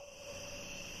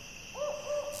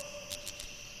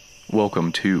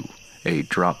Welcome to a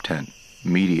Drop Tent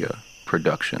Media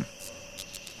production.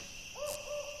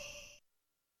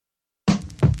 I'm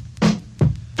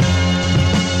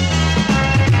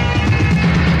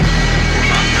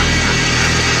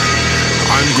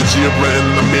Gajira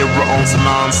in the mirror on some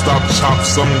non-stop chop.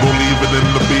 Some gon' leave it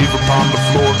in the beaver upon the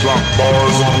floor. Drop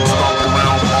bars on stop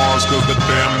around Mars. Cause the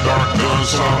damn dark guns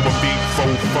shine my feet.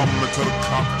 Four fumbling till the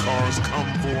cop cars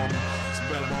come for 'em.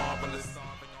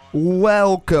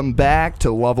 Welcome back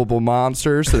to Lovable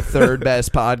Monsters, the third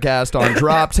best podcast on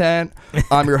Drop Tent.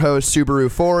 I'm your host, Subaru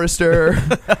Forrester.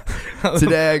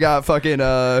 Today I got fucking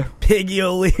Piggy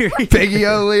O'Leary. Piggy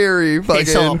O'Leary. Hey,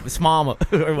 Fucking it's mama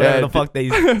or whatever the fuck they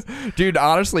use. Dude,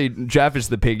 honestly, Jeff is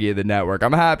the piggy of the network.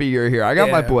 I'm happy you're here. I got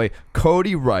my boy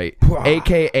Cody Wright,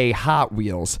 aka Hot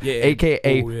Wheels,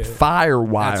 aka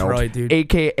Firewild, That's right, dude.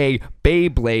 aka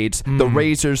Beyblades, the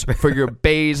razors for your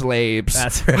Bays labes.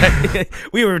 That's right.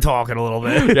 We were talking a little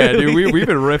bit. Yeah, dude, we've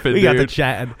been riffing, we dude. got the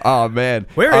chatting. Oh, man.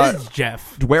 Where is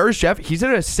Jeff? Where is Jeff? He's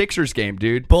in a Sixers game,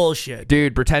 dude. Bullshit.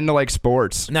 Dude, pretend to like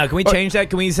sports. No, can we change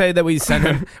that? Can we say that we sent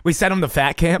him? We sent him to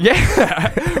fat camp.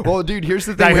 Yeah. Well, dude, here's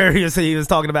the thing. I heard he was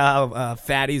talking about how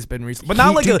fat he's been recently, but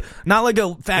not like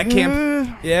a fat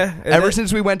camp. Yeah. Ever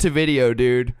since we went to video,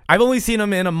 dude. I've only seen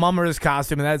him in a mummer's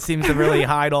costume, and that seems to really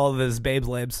hide all of his babe's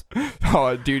labes.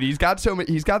 Oh, dude, he's got so many.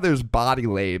 He's got those body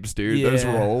labes, dude. Yeah. Those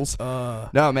rolls.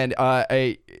 No, man.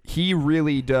 He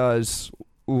really does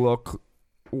look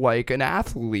like an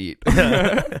athlete.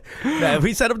 Yeah, if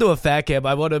we set him to a fat camp,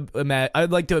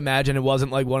 I'd like to imagine it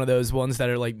wasn't like one of those ones that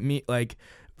are like me, like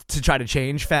to try to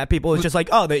change fat people. It's just like,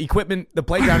 oh, the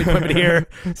playground equipment here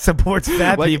supports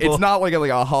fat like, people. It's not like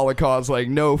a Holocaust, like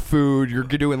no food, you're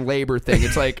doing labor thing.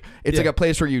 It's like like a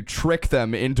place where you trick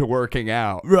them into working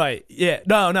out. Right? Yeah.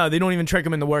 No, they don't even trick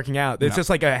them into working out. It's just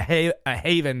like a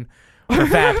haven for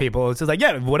fat people. It's just like,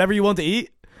 yeah, whatever you want to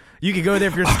eat, you can go there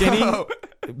if you're skinny.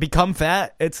 Become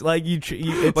fat. It's like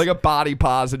it's like a body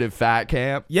positive fat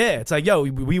camp. Yeah, it's like, yo,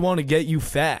 we want to get you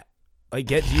fat. Like,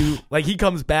 get you, like, he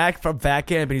comes back from fat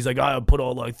camp and he's like, I'll put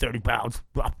on like 30 pounds.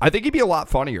 I think he'd be a lot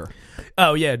funnier.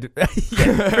 Oh, yeah.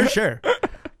 Yeah, for sure.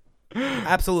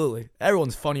 Absolutely.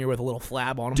 Everyone's funnier with a little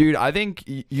flab on them. Dude, I think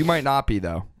you might not be,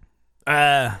 though.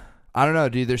 I don't know,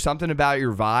 dude. There's something about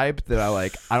your vibe that I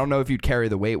like. I don't know if you'd carry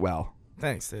the weight well.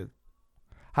 Thanks, dude.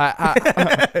 Hi.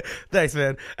 Thanks,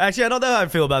 man. Actually, I don't know how I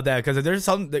feel about that because there's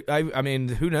something, I mean,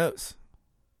 who knows?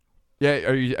 Yeah,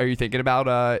 are you thinking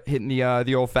about hitting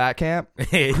the old fat camp?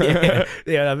 yeah.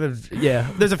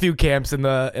 There's a few camps in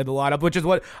the lineup, which is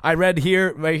what I read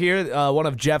right here. One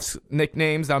of Jeff's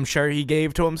nicknames, I'm sure he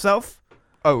gave to himself.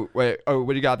 Oh wait, what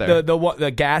do you got there?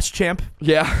 The gas champ.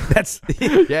 Yeah, that's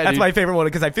dude. My favorite one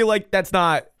because I feel like that's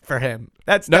not for him.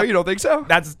 You don't think so?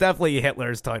 That's definitely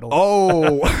Hitler's title.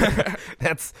 Oh,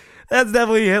 that's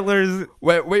definitely Hitler's.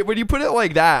 Wait, when you put it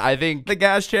like that, I think the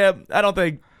gas champ. I don't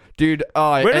think. Dude,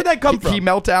 where did that come from? He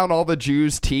melt down all the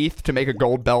Jews' teeth to make a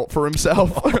gold belt for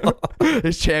himself.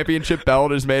 His championship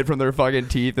belt is made from their fucking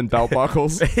teeth and belt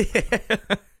buckles.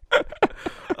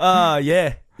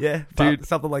 Yeah, dude,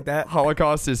 something like that.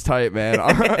 Holocaust is tight, man.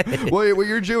 Well,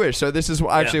 you're Jewish, so this is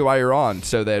actually why you're on,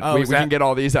 so that we can get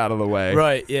all these out of the way.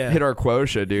 Right? Yeah. Hit our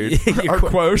quota, dude. Our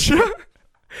quota.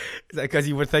 Is that because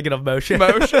you were thinking of Moshe?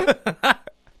 Moshe.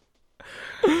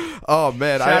 Oh,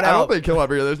 man, I don't think he'll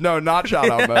ever hear this. No, not shout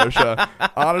out Moshe.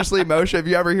 Honestly, Moshe, if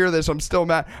you ever hear this, I'm still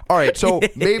mad. All right, so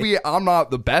maybe I'm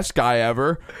not the best guy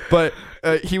ever, but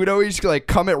he would always like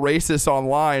come at racists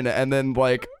online and then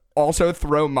like also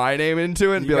throw my name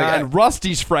into it and be like, and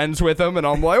Rusty's friends with him, and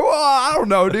I'm like, well, I don't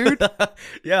know, dude.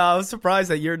 Yeah, I was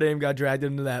surprised that your name got dragged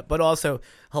into that, but also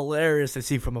hilarious to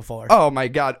see from afar. Oh my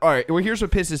god! All right, well, here's what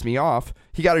pisses me off.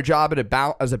 He got a job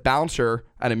as a bouncer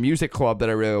at a music club that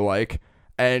I really like.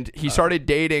 And he started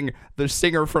dating the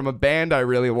singer from a band I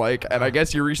really like, and I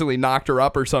guess you recently knocked her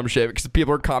up or some shit because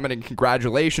people are commenting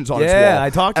congratulations on his wall. Yeah,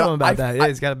 I talked to him about that. Yeah,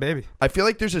 he's got a baby. I feel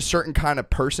like there's a certain kind of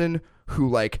person who,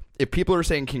 like, if people are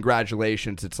saying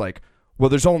congratulations, it's like, well,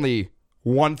 there's only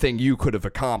one thing you could have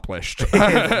accomplished.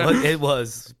 It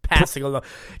was passing along.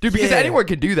 Dude, because anyone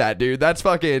can do that, dude. That's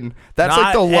like the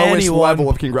lowest level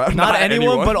of congratulations. Not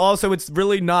anyone, but also it's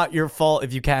really not your fault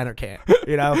if you can or can't,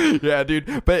 you know? Yeah,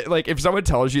 dude. But like if someone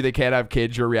tells you they can't have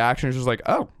kids, your reaction is just like,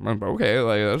 oh, okay.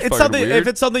 Like that's it's something weird. If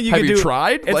it's something you have can you do.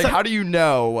 Tried? Like how do you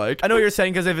know? Like I know what you're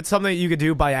saying because if it's something you could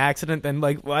do by accident, then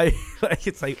like why like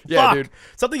it's like yeah, fuck. Dude.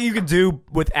 Something you could do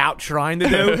without trying to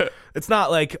do. It's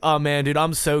not like, oh man, dude,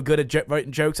 I'm so good at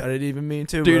writing jokes. I didn't even mean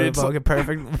to. Dude, it's fucking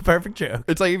perfect joke.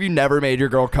 It's like if you never made your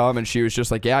girl come and she was just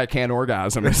like, yeah, I can't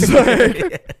orgasm. It's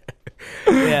like,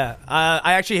 Yeah.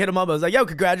 I actually hit him up. I was like, yo,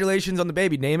 congratulations on the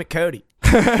baby. Name it Cody.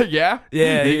 Yeah? Yeah, You think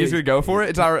yeah. he's gonna go for it?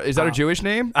 Is that a Jewish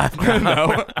name?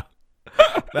 No.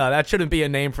 No, that shouldn't be a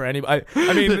name for anybody.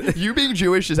 I mean, You being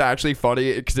Jewish is actually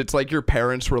funny because it's like your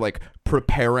parents were like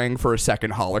preparing for a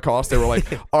second Holocaust. They were like,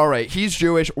 all right, he's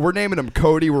Jewish. We're naming him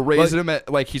Cody. We're raising him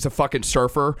like he's a fucking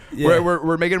surfer. Yeah.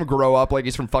 We're making him grow up like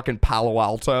he's from fucking Palo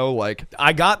Alto. Like,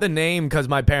 I got the name because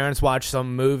my parents watched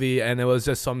some movie and it was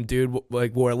just some dude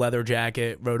like wore a leather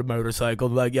jacket, rode a motorcycle,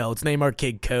 like, yo, let's name our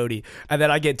kid Cody. And then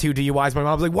I get 2 DUIs. My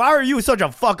mom's like, why are you such a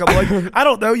fuck? I'm like, I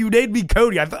don't know. You named me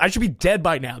Cody. I should be dead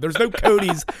by now. There's no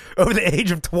Codys over the age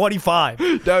of 25.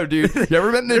 no, dude. You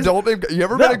ever met an adult named, you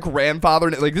ever met a grandfather?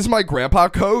 Like, this is my grandpa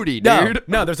Cody, dude.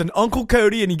 No, there's an Uncle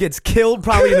Cody and he gets killed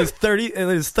probably in his 30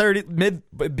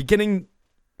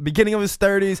 beginning of his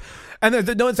 30s. And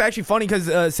then, no, it's actually funny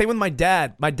because same with my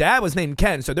dad. My dad was named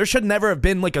Ken, so there should never have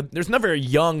been there's never a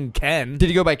young Ken. Did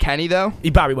he go by Kenny though? He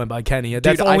probably went by Kenny.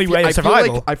 That's Dude, the only way of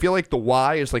survival. I feel like the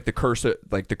Y is like the curse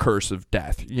of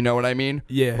death. You know what I mean?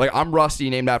 Yeah. Like I'm Rusty,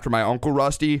 named after my uncle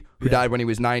Rusty, who died when he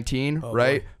was 19.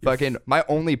 Right? boy. Fucking my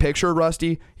only picture of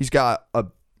Rusty, he's got a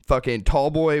fucking tall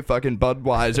boy, fucking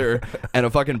Budweiser, and a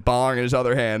fucking bong in his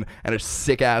other hand, and a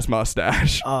sick ass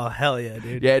mustache. Oh, hell yeah,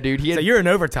 dude. Yeah, dude. So you're in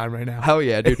overtime right now. Hell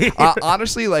yeah, dude.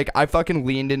 Honestly, like I fucking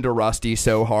leaned into Rusty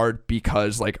so hard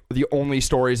because like the only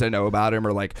stories I know about him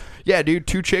are like, yeah, dude,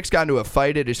 2 chicks got into a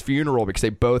fight at his funeral because they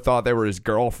both thought they were his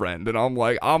girlfriend, and I'm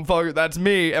like, I'm fucking, that's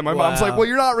me. And my mom's like, well,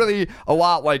 you're not really a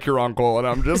lot like your uncle, and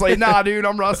I'm just like, nah, dude,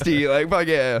 I'm Rusty. Like, fuck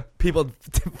yeah. People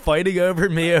fighting over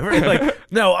me over like,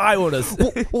 no, I would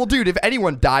have. Well, dude, if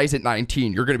anyone dies at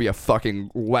 19, you're gonna be a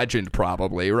fucking legend,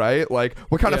 probably, right? Like,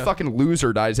 what kind of fucking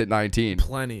loser dies at 19?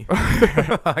 Plenty.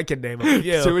 I can name a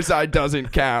few. Suicide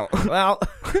doesn't count. Well,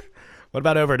 what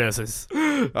about overdoses?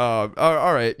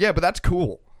 All right, yeah, but that's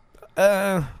cool.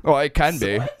 Oh, it can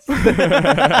be.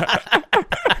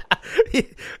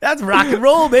 That's rock and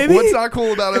roll, baby. What's not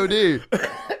cool about OD?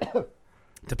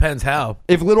 Depends how.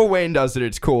 If Lil Wayne does it,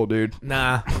 it's cool, dude.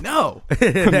 Nah. No,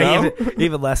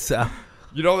 Even less so.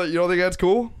 You don't think that's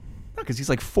cool? because he's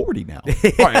like 40 now.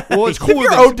 All right. Well, it's cool. If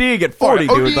you're ODing at 40,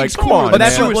 All right, dude, ODing like, 's come cool, on, but But man.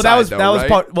 that's that suicide, was though,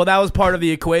 part. right? Well, that was part of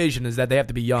the equation is that they have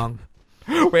to be young.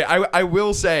 Wait, I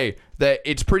will say that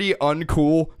it's pretty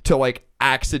uncool to like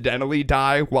accidentally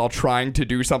die while trying to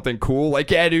do something cool. Like,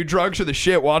 yeah, dude, drugs are the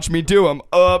shit. Watch me do them.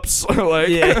 Oops. Like,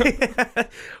 Yeah.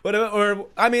 or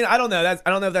I mean, I don't know. I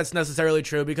don't know if that's necessarily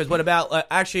true because what about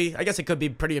actually? I guess it could be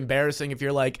pretty embarrassing if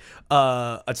you're like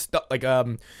who's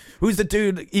the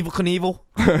dude Evil Knievel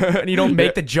and you don't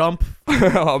make the jump.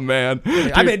 oh man.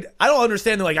 I mean, I don't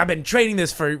understand. Like, I've been training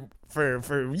this for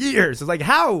years. It's like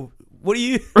how. What do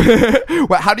you?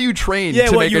 Well, how do you train Yeah,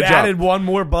 to what make you a jump? added one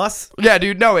more bus? Yeah,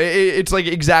 dude, no, it's like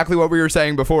exactly what we were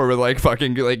saying before with like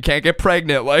fucking like can't get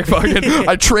pregnant. Like fucking,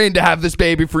 I trained to have this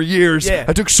baby for years. Yeah.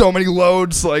 I took so many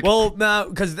loads. Like, Well, no,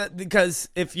 because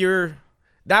if you're,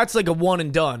 that's like a one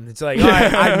and done. It's like, all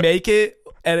right, I make it.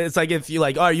 And it's like if you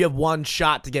like, oh, you have one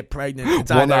shot to get pregnant. It's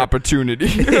one either,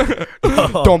 opportunity.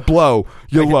 Don't blow.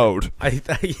 You load. I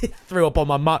threw up on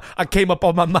my mom. I came up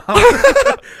on my mom.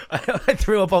 I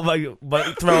threw up on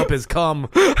throw up his cum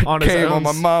on his Came own. on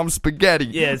my mom's spaghetti.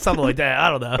 Yeah, something like that.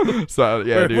 I don't know. So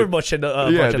yeah, dude. We're mushing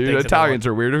a yeah, bunch of dude. things Italians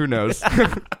are weird. Who knows?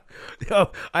 Yo,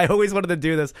 I always wanted to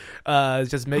do this. Is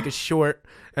just make a short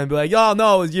and be like, "Oh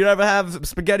no, you ever have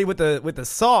spaghetti with the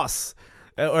sauce?"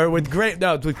 Or with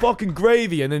with fucking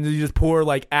gravy, and then you just pour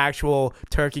like actual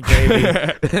turkey gravy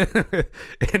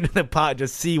into the pot,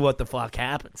 just see what the fuck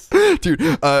happens. Dude,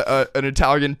 an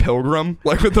Italian pilgrim,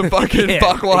 like with the fucking Yeah.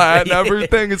 buckle hat and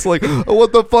everything. It's like, oh,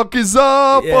 what the fuck is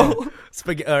up? Yeah.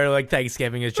 Or like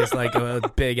Thanksgiving is just like a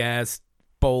big ass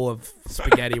bowl of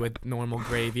spaghetti with normal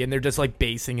gravy, and they're just like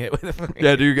basing it with.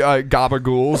 Yeah, dude.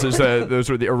 Gabagools is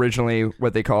those were originally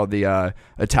what they called the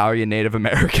Italian Native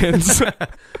Americans. Dude,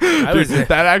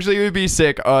 that actually would be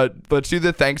sick. Let's do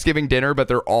the Thanksgiving dinner, but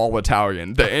they're all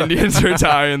Italian. The Indians are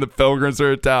Italian. The Pilgrims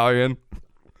are Italian.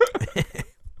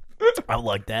 I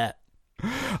like that.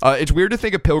 It's weird to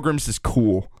think of Pilgrims as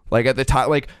cool. Like at the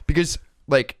time, like because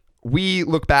like. We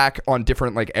look back on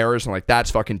different like eras and like that's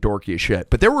fucking dorky as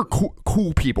shit. But there were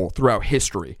cool people throughout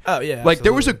history. Oh yeah, like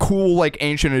there was a absolutely. cool like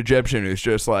ancient Egyptian who's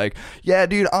just like, yeah,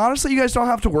 dude. Honestly, you guys don't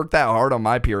have to work that hard on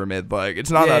my pyramid. Like it's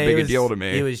not that big a deal to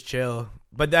me. He was chill,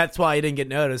 but that's why he didn't get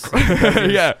noticed.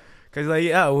 Yeah. Because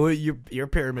like, well, your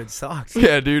pyramid sucks.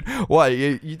 Yeah, dude. What?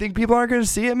 You think people aren't gonna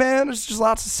see it, man? There's just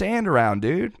lots of sand around,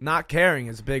 dude. Not caring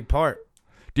is a big part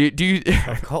Do you?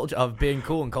 of culture, of being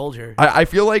cool in culture. I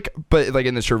feel like, but like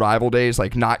in the survival days,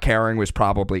 like not caring was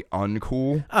probably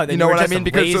uncool. Oh, then you know you were what I just mean? a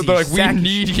Because lazy they're like, we sack of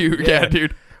need you. shit. Yeah, Yeah.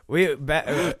 dude.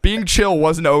 Being chill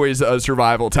wasn't always a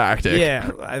survival tactic. Yeah,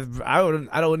 I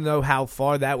don't know how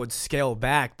far that would scale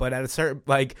back, but at a certain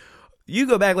you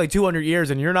go back 200 years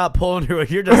and you're not pulling through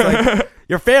it. You're just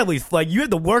your family's you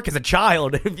had to work as a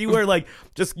child. If you were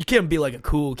you can't be a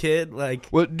cool kid.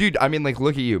 Well, dude, I mean,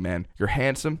 look at you, man. You're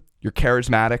handsome. You're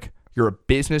charismatic. You're a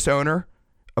business owner,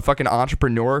 a fucking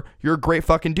entrepreneur. You're a great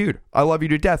fucking dude. I love you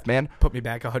to death, man. Put me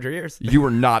back 100 years. You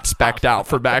were not specced out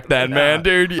for back then, man,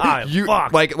 dude.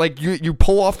 You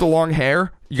pull off the long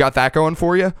hair. You got that going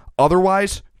for you.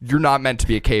 Otherwise, you're not meant to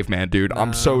be a caveman, dude.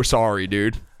 I'm so sorry,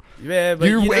 dude. Yeah, but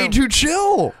you're way too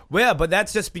chill. Well, yeah, but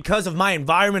that's just because of my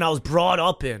environment I was brought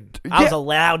up in. I was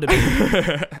allowed to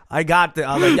be. I got the.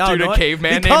 I was like, dude, a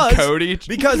caveman named Cody.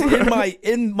 Because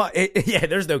in my yeah,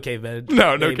 there's no caveman.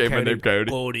 No caveman named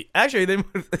Cody. Actually,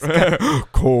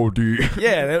 Cody.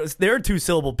 Yeah, there were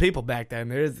 2-syllable people back then.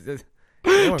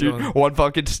 Dude, one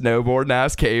fucking snowboarding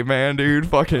ass caveman, dude.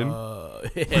 Fucking.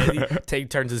 Yeah, he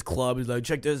turns his club. He's like,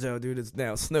 check this out, dude. It's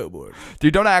now snowboard.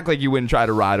 Dude, don't act like you wouldn't try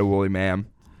to ride a woolly mam.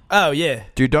 Oh yeah,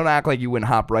 dude, don't act like you wouldn't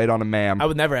hop right on a mam. I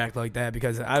would never act like that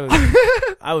because I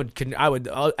would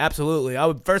absolutely.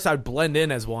 I'd blend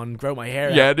in as one, grow my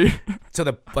hair. Yeah, out dude. To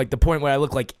the point where I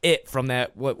look like it from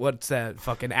that what's that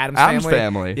fucking Addams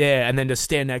Family. Yeah, and then just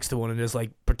stand next to one and just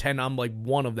pretend I'm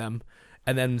one of them,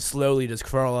 and then slowly just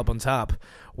crawl up on top.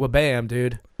 Well, bam,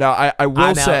 dude. Now I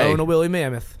will say, I now own a woolly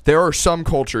mammoth. There are some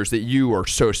cultures that you are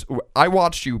so. I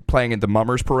watched you playing at the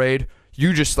Mummers Parade.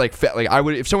 You just I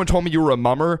would, if someone told me you were a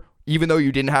mummer, even though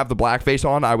you didn't have the blackface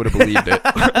on, I would have believed it.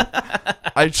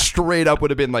 I straight up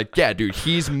would have been like, yeah, dude,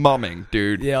 he's mumming,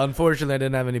 dude. Yeah, unfortunately, I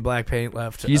didn't have any black paint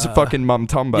left. He's a fucking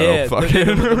mum-tumbo. Yeah,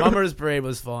 fucking. the Mummers Parade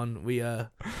was fun. We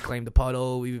claimed a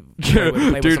puddle. We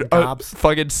played with some cops.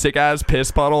 Fucking sick-ass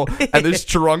piss puddle. And this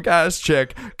drunk-ass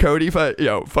chick, Cody,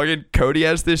 fucking Cody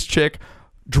has this chick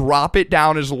drop it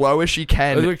down as low as she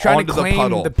can onto the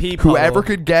puddle. Whoever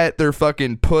could get their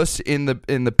fucking puss in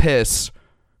the piss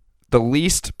the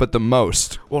least but the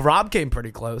most. Well, Rob came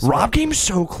pretty close. Rob came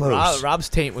so close. Rob's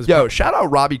taint was shout out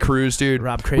Robbie Cruz, dude.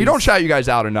 Rob Cruz. We don't shout you guys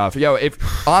out enough.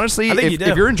 If honestly,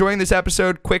 if you're enjoying this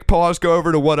episode, quick pause, go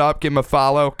over to What Up, give him a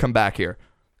follow, come back here.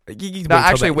 Wait till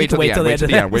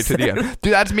the end. Wait till the end.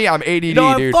 Dude, that's me. I'm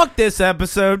ADD, dude. Fuck this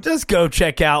episode. Just go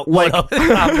check out What Up with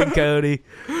Rob and Cody.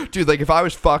 Dude, if I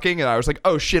was fucking and I was like,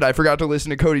 oh shit, I forgot to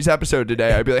listen to Cody's episode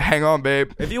today, I'd be like, hang on,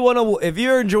 babe. If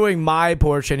you're enjoying my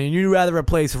portion and you'd rather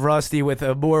replace Rusty with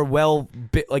a more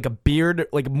a beard,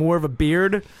 more of a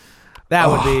beard, that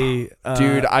would be.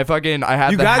 Dude, I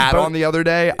had the hat on the other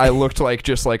day. I looked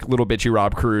just like little bitchy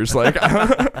Rob Cruz.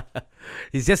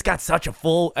 He's just got such a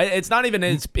full. It's not even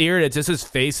his beard. It's just his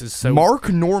face is so. Mark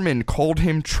Norman called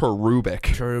him cherubic.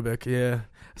 Cherubic, yeah.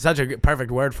 Such a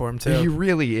perfect word for him too. He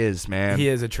really is, man. He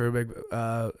is a cherubic.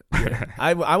 Yeah.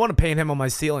 I want to paint him on my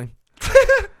ceiling.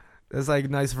 It's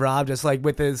nice Rob, just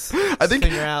with his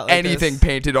finger out. Anything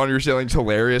painted on your ceiling's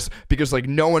hilarious because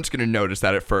no one's gonna notice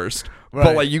that at first.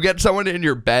 Right. But you get someone in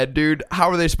your bed, dude. How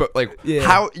are they supposed?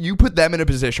 How you put them in a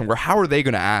position where how are they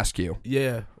gonna ask you?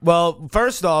 Yeah. Well,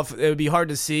 first off, it would be hard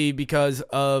to see because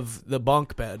of the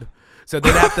bunk bed. So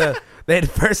they'd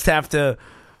first have to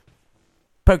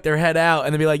poke their head out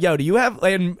and then be like, "Yo, do you have?"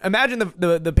 And imagine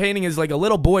the painting is a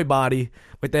little boy body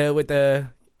with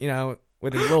the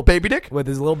with his little baby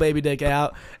dick,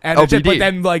 out, and but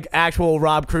then actual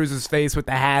Rob Cruz's face with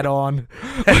the hat on,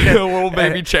 a little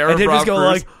baby cherub. And Rob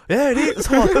Cruz. Yeah, it is.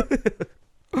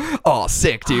 Oh,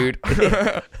 sick, dude.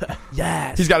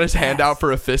 Yes. He's got his hand out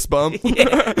for a fist bump.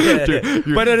 Yeah.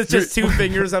 Dude, but it's just 2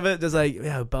 fingers of it, just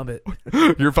bump it.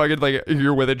 You're fucking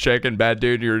you're with a chick in bed,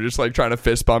 dude. And you're just trying to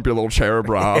fist bump your little cherub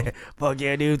Rob. Fuck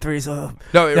yeah, dude. Threesome.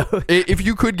 No, if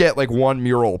you could get one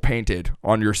mural painted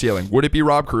on your ceiling, would it be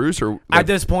Rob Cruz or? At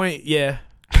this point, yeah.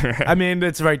 I mean,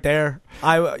 it's right there.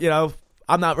 I'm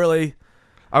not really.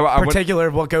 Particular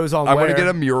of what goes on. I want to get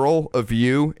a mural of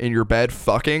you in your bed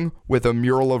fucking with a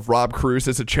mural of Rob Cruz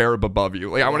as a cherub above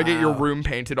you. I want to get your room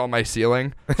painted on my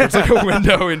ceiling. So it's a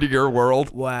window into your world.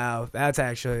 Wow, that's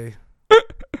actually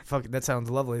that sounds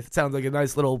lovely. It sounds like a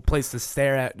nice little place to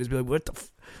stare at. Just be like, what the?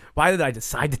 Why did I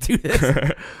decide to do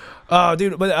this? Oh,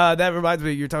 dude, but that reminds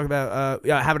me. You're talking about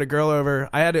having a girl over.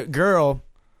 I had a girl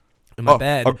in my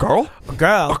bed. A girl? A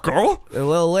girl. A girl? A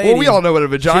little lady. Well, we all know what a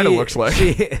vagina looks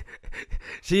like.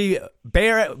 She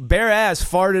bare ass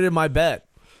farted in my bed.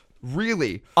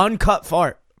 Really? Uncut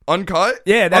fart. Uncut?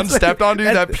 Yeah, that's unstepped on, dude.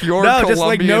 That pure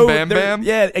Colombian bam bam.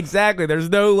 Yeah, exactly. There's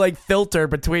no filter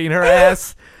between her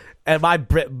ass and my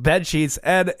bed sheets,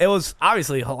 and it was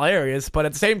obviously hilarious. But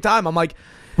at the same time, I'm like,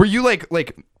 were you like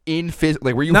in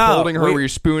like were you holding her? Were you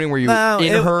spooning? Were you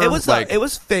in her? It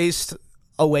was faced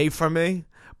away from me.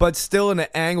 but still in an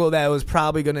angle that was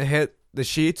probably gonna hit the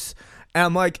sheets. And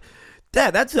I'm like,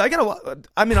 Dad,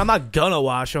 I'm not gonna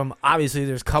wash them. Obviously,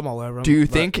 there's cum all over them. Do you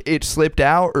think it slipped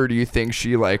out, or do you think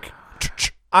she like?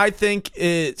 I think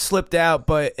it slipped out,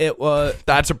 but it was.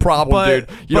 That's a problem, dude.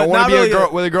 You don't want to be a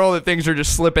girl with a girl that things are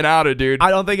just slipping out of, dude. I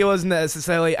don't think it was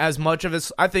necessarily as much of a.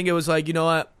 I think it was like, you know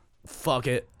what, fuck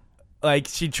it. Like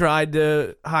she tried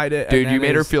to hide it. Dude, you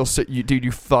made her feel sick. Dude,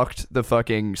 you fucked the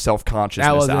fucking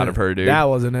self-consciousness out of her, dude. That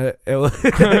wasn't it. It was.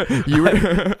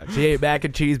 She ate mac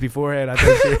and cheese beforehand.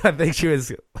 I think she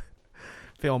was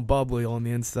feeling bubbly on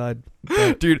the inside.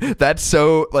 Dude, that's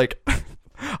so like.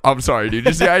 I'm sorry, dude.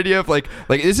 Just the idea of like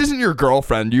this isn't your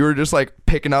girlfriend. You were just like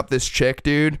picking up this chick,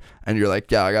 dude, and you're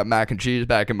like, yeah, I got mac and cheese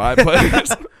back in my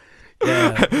place.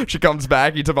 Yeah. She comes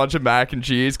back, eats a bunch of mac and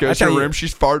cheese, goes to her room.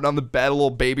 She's farting on the bed. A little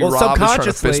baby Rob is trying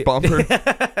to fist bump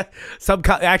her.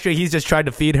 Actually, he's just trying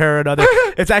to feed her another.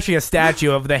 It's actually a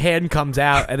statue of the hand comes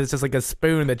out, and it's just like a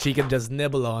spoon that she can just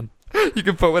nibble on. You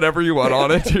can put whatever you want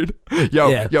on it, dude.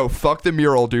 Yo, fuck the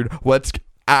mural, dude. Let's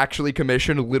actually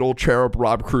commission little cherub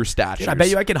Rob Cruz statues. Dude, I bet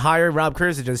you I could hire Rob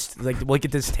Cruz to just like look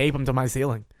at this, tape him to my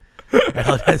ceiling.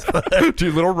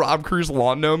 Dude, little Rob Cruz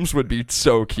lawn gnomes would be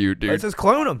so cute, dude. Let's just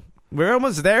clone them. We're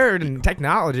almost there in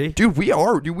technology. Dude, we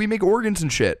are. Dude, we make organs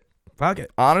and shit. Fuck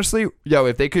it. Honestly, yo,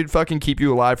 if they could fucking keep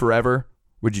you alive forever,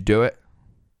 would you do it?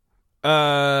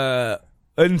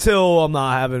 Until I'm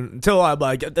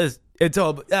like this.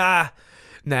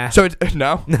 Nah. So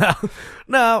no?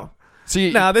 No.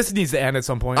 See, no, this needs to end at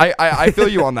some point. I feel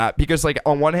you on that because, like,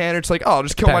 on one hand, it's like, oh, I'll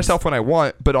just kill myself when I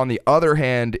want. But on the other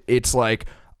hand, it's like,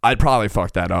 I'd probably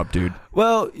fuck that up, dude.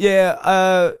 Well,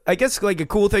 yeah. I guess, like, a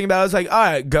cool thing about it is, like, all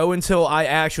right, go until I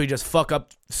actually just fuck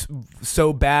up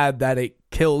so bad that it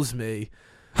kills me.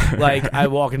 Like, I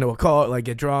walk into a car, like,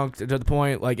 get drunk to the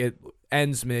point, like, it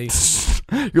ends me.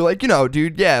 You're like,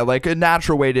 dude, yeah, like a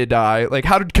natural way to die. Like,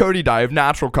 how did Cody die of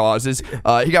natural causes?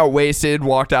 He got wasted,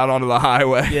 walked out onto the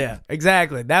highway. Yeah,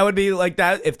 exactly. That would be like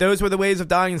that. If those were the ways of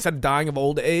dying instead of dying of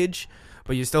old age,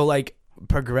 but you still like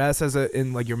progress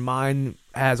in like your mind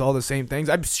has all the same things.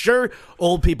 I'm sure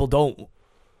old people don't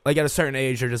like at a certain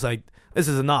age. They're just like, this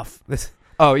is enough.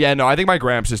 Oh yeah, no, I think my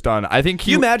Gramps is done. I think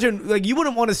you imagine like you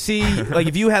wouldn't want to see like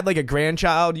if you had like a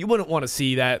grandchild, you wouldn't want to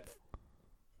see that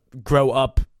grow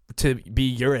up to be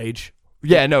your age.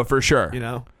 Yeah, no, for sure.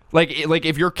 Like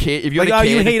if your kid, if you had a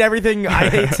kid, you hate everything I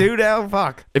hate too now.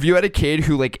 Fuck. If you had a kid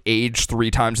who like aged 3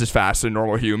 times as fast as a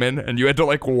normal human, and you had to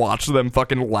like watch them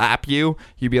fucking lap you,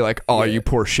 you'd be like, oh, you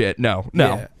poor shit. No.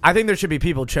 Yeah. I think there should be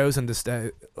people chosen to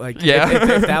stay. Like, yeah.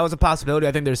 if that was a possibility,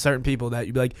 I think there's certain people that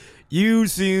you'd be like, you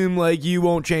seem like you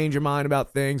won't change your mind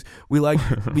about things. We like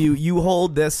you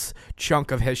hold this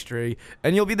chunk of history,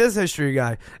 and you'll be this history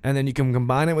guy, and then you can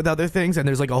combine it with other things, and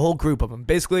there's like a whole group of them.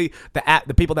 Basically,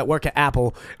 the people that work at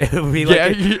Apple, it would be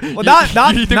like, you think we should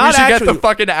actually, get the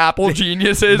fucking Apple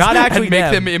geniuses not actually and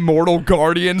make them immortal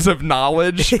guardians of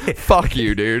knowledge? Fuck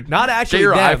you, dude. Not actually get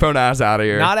your them. iPhone ass out of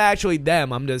here. Not actually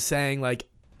them. I'm just saying like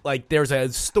there's a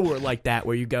store like that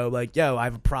where you go like, yo, I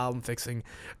have a problem fixing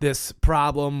this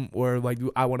problem, or like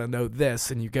I want to know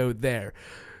this, and you go there.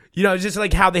 Just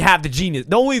like how they have the genius.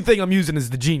 The only thing I'm using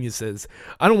is the geniuses.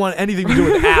 I don't want anything to do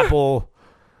with Apple.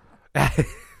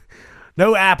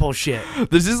 No Apple shit.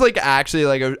 This is like actually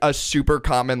like a super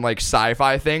common like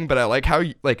sci-fi thing, but I like how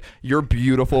like your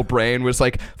beautiful brain was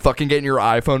like fucking getting your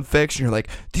iPhone fixed, and you're like,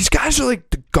 these guys are like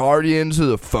the guardians of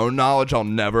the phone knowledge I'll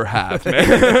never have,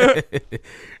 man.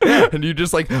 And you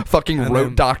just like fucking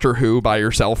wrote Doctor Who by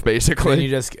yourself, basically.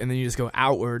 And then you just go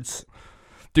outwards.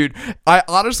 Dude,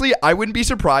 I wouldn't be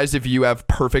surprised if you have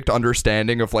perfect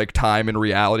understanding of like time and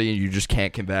reality, and you just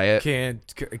can't convey it.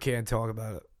 Can't talk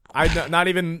about it. Not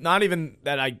even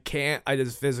that I can't. I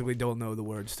just physically don't know the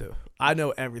words to. I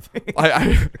know everything.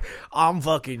 I'm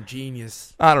fucking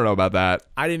genius. I don't know about that.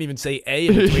 I didn't even say A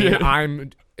in between.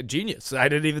 I'm a genius. I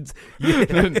didn't even.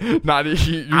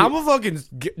 I'm a fucking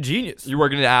genius. You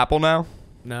working at Apple now?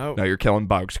 No, you're killing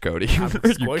bugs, Cody.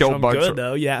 You killed bugs. Good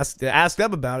though. Yeah, ask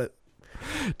them about it,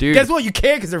 dude. Guess what? You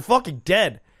can't because they're fucking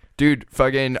dead. Dude,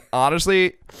 fucking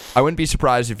honestly, I wouldn't be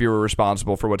surprised if you were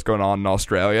responsible for what's going on in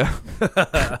Australia.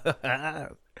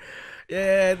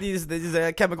 Yeah, these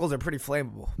chemicals are pretty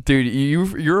flammable. Dude,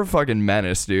 you're a fucking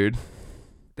menace, dude.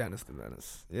 Dennis the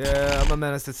Menace. Yeah, I'm a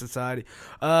menace to society.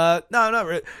 No, not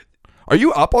really. Are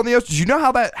you up on the ocean? Do you know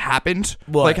how that happened?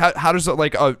 What? Like how does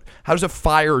it how does a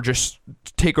fire just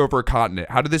take over a continent?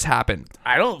 How did this happen?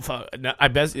 I don't. I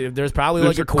bet there's probably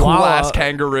like a koala, cool ass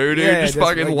kangaroo, dude, just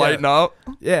fucking like, lighting up.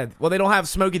 Yeah. Well, they don't have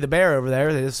Smokey the Bear over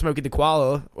there. They have Smokey the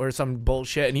koala or some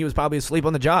bullshit, and he was probably asleep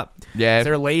on the job. Yeah.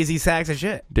 They're lazy sacks of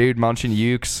shit, dude, munching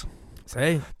ukes.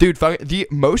 Say, Dude, all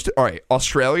right,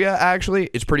 Australia actually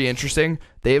is pretty interesting.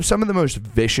 They have some of the most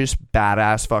vicious,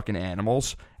 badass fucking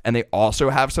animals, and they also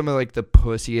have some of like the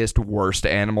pussiest, worst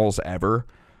animals ever.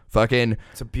 Fucking,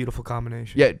 it's a beautiful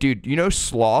combination. yeah, dude, you know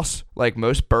sloths, like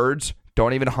most birds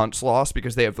don't even hunt sloths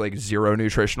because they have like zero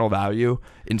nutritional value.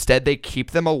 Instead, they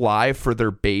keep them alive for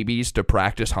their babies to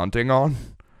practice hunting on.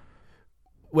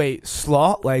 Wait,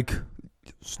 sloth? Like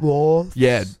sloth?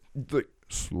 Yeah, like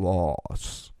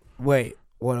sloths. Wait,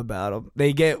 what about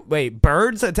them?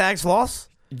 Birds attack sloths?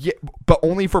 Yeah, but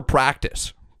only for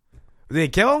practice. They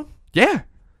kill them? Yeah.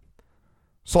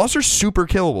 Sloths are super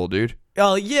killable, dude.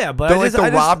 Oh yeah, but They're like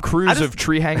the Rob Cruz of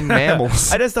tree hanging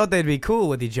mammals. I just thought they'd be cool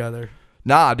with each other.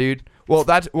 Nah, dude. Well,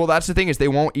 that's the thing is they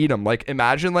won't eat them. Like,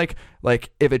 imagine like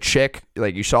if a chick,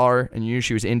 like, you saw her and you knew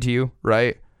she was into you,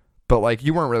 right? But like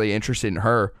you weren't really interested in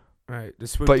her, Right.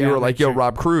 but you were like, yo,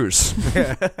 Rob Cruz,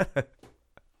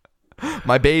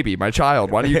 my baby, my child.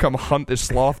 Why don't you come hunt this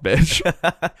sloth bitch?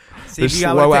 See, This if you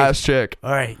got what it slow takes. ass chick.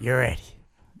 All right, you're ready.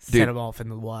 Dude. Set them off in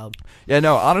the wild. Yeah,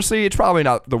 no, honestly, it's probably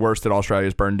not the worst that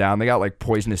Australia's burned down. They got like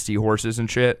poisonous seahorses and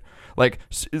shit. Like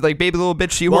baby little bitch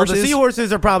Well, seahorses. the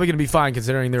seahorses are probably going to be fine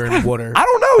considering they're in water. I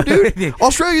don't know, dude.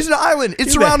 Australia's an island.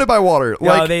 It's surrounded by water. No,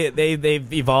 Like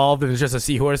they've evolved and it's just a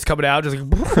seahorse coming out just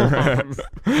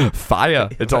like fire.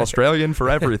 It's Australian for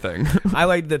everything. I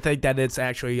like to think that it's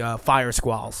actually fire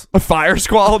squalls. A fire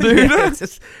squall, dude. It's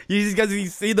just because you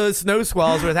see those snow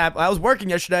squalls where it happen. I was working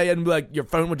yesterday and like your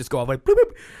phone would just go off like bloop,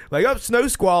 bloop. Like, oh, snow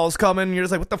squalls coming. And you're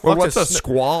just like, what the fuck? Well, what's a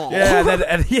squall?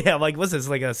 Yeah, yeah, like what's this?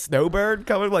 Like a snowbird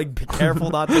coming? Like, be careful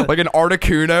not to. Like an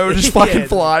Articuno just Yeah. fucking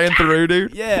flying through,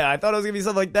 dude. Yeah, I thought it was gonna be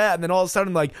something like that, and then all of a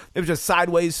sudden, like it was just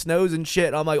sideways snows and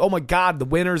shit. I'm like, oh my god, the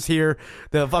winter's here.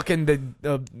 The fucking Game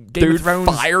Dude, of Thrones.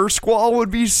 fire squall would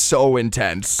be so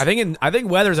intense. I think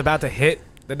weather's about to hit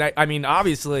the night. I mean,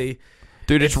 obviously,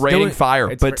 Dude, it's it's raining doing- fire,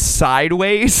 it's but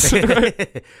sideways.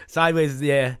 sideways.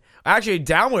 Yeah, actually,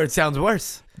 downward sounds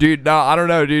worse. Dude, no, I don't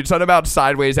know, dude. Something about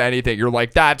sideways anything. You're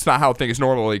like, that's not how things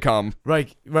normally come.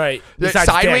 Right. Yeah, Besides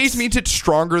sideways dicks. means it's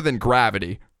stronger than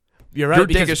gravity. You're right. Your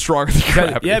dick because- is stronger than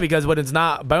gravity. Yeah, because when it's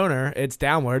not boner, it's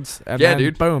downwards. And Yeah, then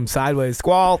dude. Boom, sideways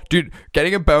squall. Dude,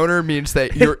 getting a boner means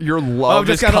that your love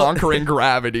just is got a- conquering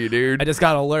gravity, dude. I just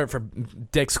got an alert for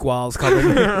dick squalls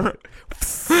coming.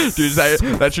 Dude,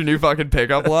 that's your new fucking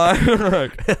pickup line?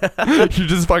 You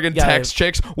just fucking Yeah, text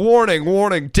chicks,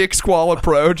 warning, dick squall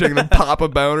approaching, and then pop a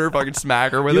boner, fucking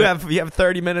smack her with you it. have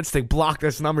 30 minutes to block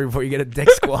this number before you get a dick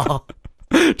squall.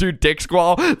 Dude, dick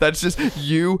squall, that's just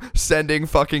you sending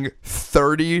fucking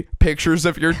 30 pictures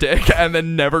of your dick and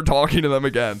then never talking to them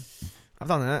again. I've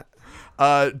done that.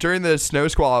 During the snow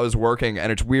squall, I was working,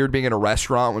 and it's weird being in a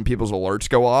restaurant when people's alerts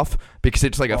go off because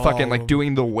it's like a fucking like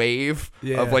doing the wave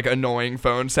Yeah. of like annoying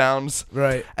phone sounds.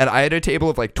 Right. And I had a table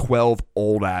of like 12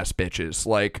 old ass bitches.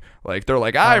 Like they're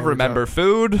like, I remember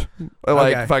food.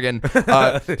 Like Okay.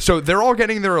 fucking. So they're all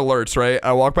getting their alerts, right?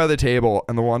 I walk by the table,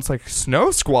 and the one's like, snow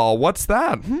squall. What's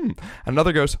that?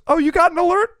 Another goes, oh, you got an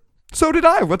alert? So did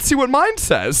I. Let's see what mine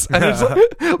says. And it's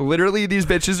like, literally, these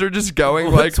bitches are just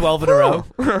going like 12 in a row.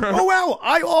 Oh, wow.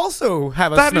 I also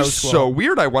have a That snow is squall. so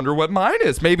weird. I wonder what mine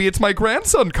is. Maybe it's my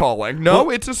grandson calling. No,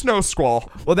 it's a snow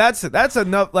squall. Well, that's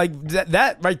enough. Like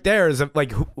that right there is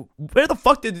like, where the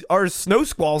fuck did our snow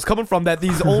squalls coming from that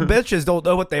these old bitches don't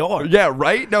know what they are? Yeah,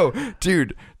 right? No,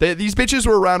 dude, these bitches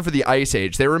were around for the Ice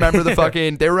Age. They remember the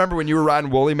fucking. They remember when you were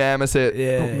riding woolly mammoths.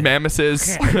 Yeah.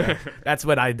 Mammoths. That's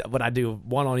what I do.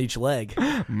 One on each leg.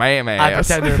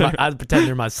 Mammoths. I pretend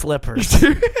they're my slippers.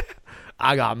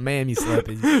 I got mammy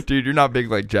slippers. Dude, you're not big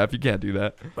like Jeff. You can't do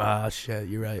that. Ah, shit.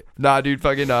 You're right. Nah, dude,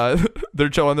 fucking. They're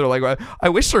chilling. They're like, I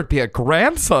wish there'd be a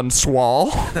grandson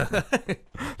swall.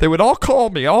 They would all call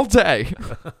me all day.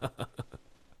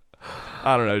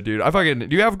 I don't know, dude.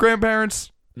 Do you have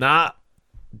grandparents? Nah.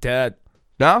 Dead.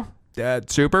 No? Dead.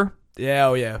 Super? Yeah,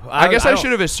 oh yeah. I guess I don't-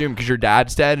 should have assumed because your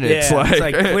dad's dead, and Yeah, it's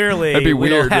like clearly that'd be we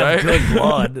weird, don't have right? good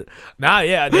blood. Nah,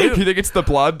 yeah, You dude. think it's the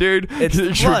blood, dude? It's the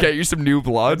You should blood. get you some new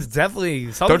blood. It's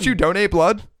definitely something. Don't you donate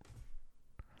blood?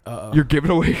 Uh-oh. You're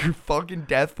giving away your fucking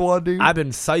death blood, dude. I've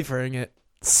been ciphering it.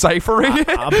 Ciphering it.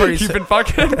 I'm pretty You've cer- been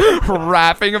fucking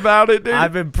rapping about it, dude.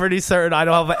 I've been pretty certain I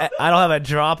don't have a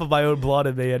drop of my own blood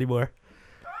in me anymore.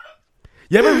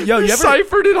 You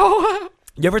ciphered it all out.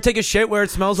 ever take a shit where it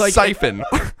smells like Siphon.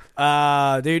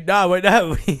 dude, no, wait,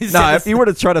 no. Nah, if you were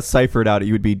to try to cipher it out,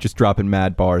 you would be just dropping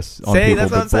mad bars on See, people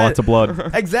that's what I'm with lots of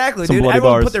blood. Exactly, Some dude. bloody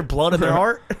Everyone bars. put their blood in their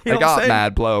heart. You I know what I'm got saying?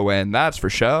 mad blow in. That's for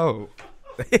show.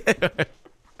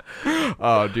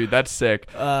 Oh, dude, that's sick.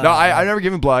 No, I never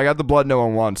given blood. I got the blood no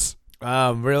one once.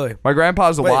 Really? My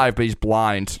grandpa's alive, but he's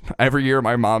blind. Every year,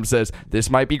 my mom says,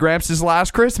 this might be Gramps'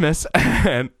 last Christmas.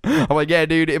 And I'm like, yeah,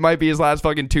 dude, it might be his last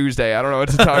fucking Tuesday. I don't know what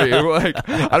to tell you. Like,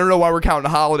 I don't know why we're counting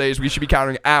holidays. We should be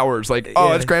counting hours. Like,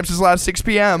 oh, it's Gramps' last 6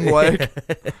 p.m. Like,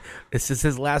 this is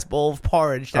his last bowl of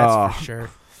porridge, that's for sure.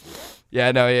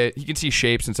 Yeah, no, yeah, he can see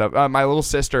shapes and stuff. My little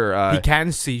sister... he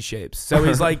can see shapes. So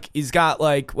he's got,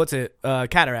 like,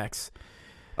 cataracts.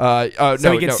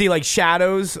 So he can see like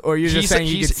shadows, or you're just saying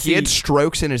he had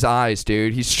strokes in his eyes,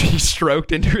 dude. He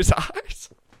stroked into his eyes.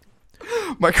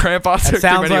 My grandpa took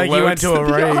sounds too many like you went to a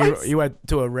rave. eyes. You went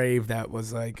to a rave that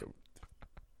was like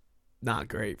not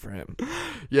great for him.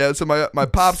 Yeah, so my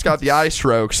pop's got the eye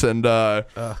strokes, and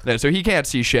yeah, so he can't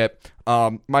see shit.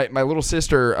 My little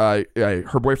sister,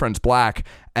 her boyfriend's black,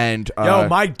 and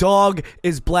my dog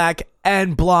is black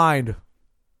and blind.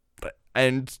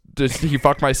 And does he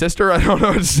fuck my sister? I don't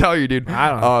know what to tell you, dude.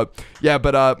 I don't know. Yeah,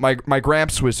 but my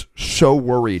Gramps was so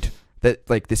worried that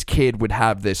like this kid would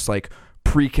have this like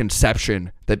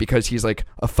preconception that because he's like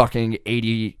a fucking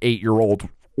 88-year-old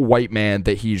white man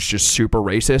that he's just super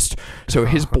racist. So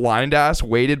his blind ass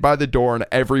waited by the door, and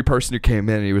every person who came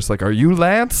in, he was like, "Are you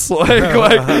Lance?"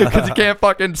 like because he can't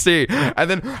fucking see. And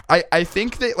then I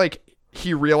think that like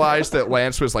he realized that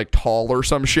Lance was like tall or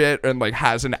some shit and like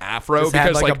has an afro just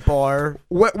because had, like a bar.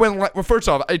 When first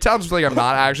off, it sounds like I'm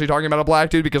not actually talking about a black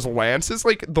dude because Lance is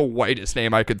like the whitest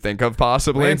name I could think of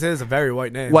possibly. Lance is a very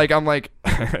white name. Like I'm like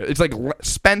it's like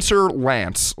Spencer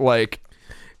Lance. Like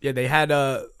yeah, they had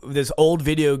this old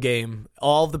video game.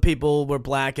 All of the people were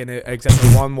black in it except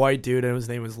for one white dude, and his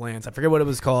name was Lance. I forget what it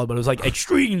was called, but it was like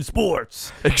Extreme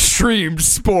Sports. Extreme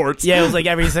Sports. Yeah, it was like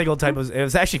every single type of... It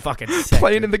was actually fucking sick.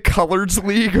 Playing in the Coloreds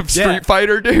League of Street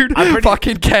Fighter, dude.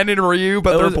 Fucking Ken and Ryu,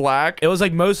 but they're black. It was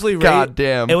like mostly... God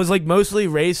damn. It was like mostly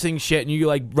racing shit, and you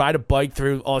like ride a bike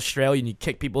through Australia, and you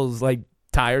kick people's like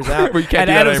tires out. We can't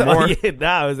do that anymore.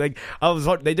 I was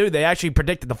like, they actually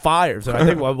predicted the fires. So I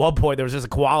think at one point there was just a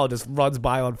koala just runs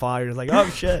by on fire. It's like, oh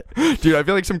shit. Dude, I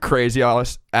feel like some crazy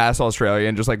ass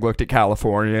Australian just like looked at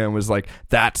California and was like,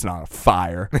 that's not a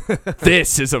fire.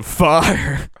 This is a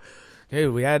fire.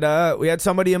 Dude, we had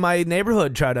somebody in my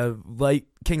neighborhood try to light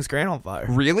King's Grant on fire.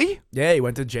 Really? Yeah, he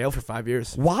went to jail for 5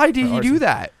 years. Why did he do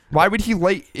that? Why would he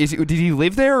light? Did he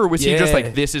live there, or was he just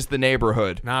like, this is the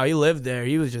neighborhood? No, he lived there.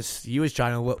 He just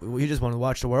wanted to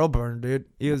watch the world burn, dude.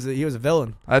 He was a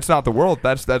villain. That's not the world.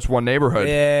 That's one neighborhood.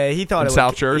 Yeah, he thought in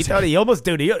South Jersey. He thought he almost,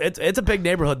 dude. It's a big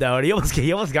neighborhood though, and he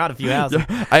almost got a few houses.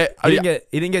 Yeah, he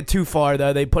didn't get too far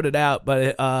though. They put it out,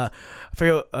 but I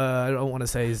forget. I don't want to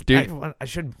say his. Dude, I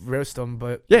should roast him,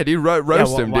 but yeah, dude,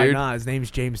 roast him, why dude. not? His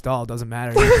name's James Dahl. Doesn't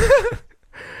matter.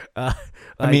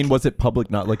 I mean, was it public?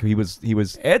 Not like he was.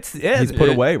 He's put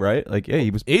away, right? Like, yeah,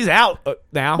 he was. He's out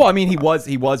now. Well, I mean, he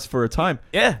was for a time.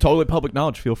 Yeah, totally public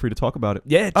knowledge. Feel free to talk about it.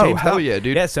 Yeah. James hell yeah,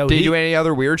 dude. Yeah. So did he do any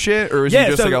other weird shit, or was he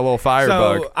just like a little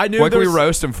firebug? I knew what can we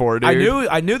roast him for, dude?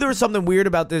 I knew there was something weird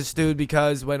about this dude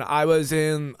because when I was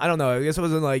in, I don't know, I guess I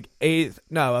was in like I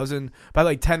was in by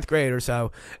like 10th grade or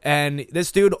so, and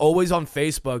this dude always on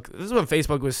Facebook. This is when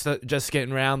Facebook was just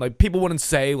getting around. Like people wouldn't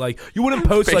say like you wouldn't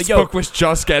post Facebook like yo was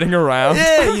just getting around.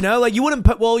 Yeah, you know, like you wouldn't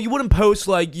post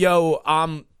like yo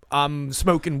I'm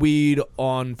smoking weed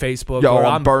on Facebook. Yo, or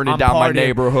I'm burning down my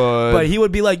neighborhood. But he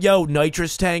would be like, yo,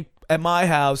 nitrous tank at my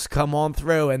house, come on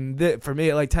through. And for me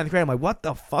at like 10th grade, I'm like, what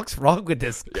the fuck's wrong with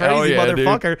this crazy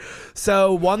motherfucker? Dude.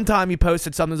 So one time he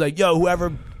posted something like, yo, whoever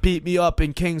beat me up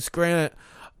in King's Grant,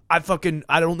 I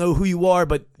don't know who you are,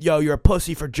 but yo, you're a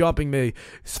pussy for jumping me.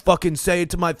 Fucking say it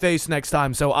to my face next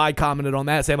time. So I commented on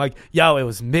that saying like, yo, it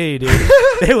was me, dude.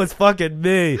 It was fucking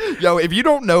me. Yo, if you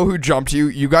don't know who jumped you,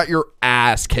 you got your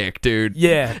ass kicked, dude.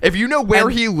 Yeah. If you know where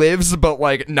he lives, but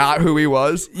like not who he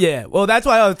was. Yeah. Well, that's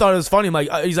why I thought it was funny. I'm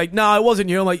like, he's like, no, it wasn't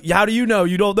you. I'm like, how do you know?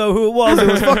 You don't know who it was. It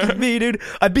was fucking me, dude.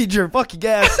 I beat your fucking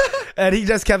ass. And he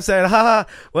just kept saying, haha,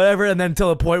 whatever. And then till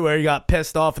the point where he got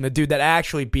pissed off and the dude that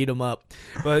actually beat him up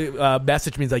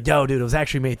messaged me. He's like, yo, dude, it was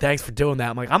actually me. Thanks for doing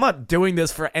that. I'm like, I'm not doing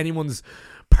this for anyone's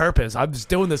purpose. I'm just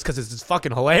doing this because it's just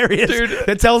fucking hilarious, dude.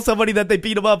 To tell somebody that they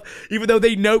beat him up, even though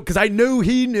they know, because I knew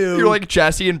he knew. You're like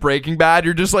Jesse in Breaking Bad.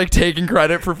 You're just like taking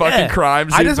credit for fucking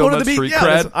crimes. I just wanted to be street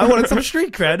cred. I wanted some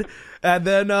street cred. And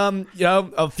then,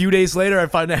 a few days later, I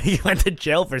find out he went to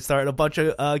jail for starting a bunch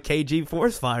of KG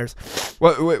forest fires.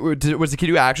 What was the kid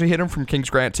who actually hit him from King's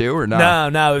Grant too, or no?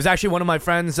 No, it was actually one of my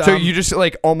friends. So you just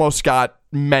like almost got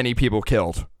many people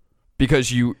killed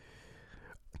because you.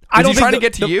 I don't trying to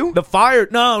get to you? The fire?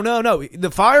 No.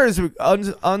 The fire is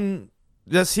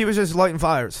He was just lighting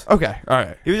fires. Okay, all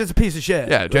right. He was just a piece of shit.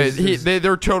 Yeah,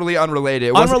 they're totally unrelated.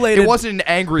 It Unrelated. It wasn't an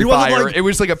angry He wasn't fire. like- It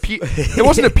was like it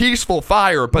wasn't a peaceful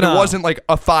fire, but No. it wasn't like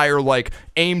a fire like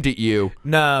aimed at you.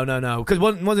 No, because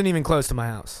it wasn't even close to my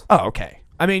house. Oh, okay.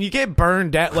 I mean, you get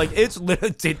burned down. Like, it's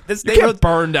literally this You neighborhood. can't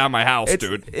burn down my house, It's,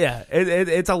 dude. yeah,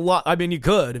 it's a lot. I mean, you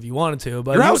could if you wanted to,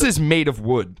 but Your you house would- is made of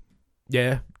wood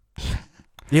yeah.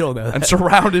 You don't know that. and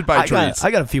surrounded by trees.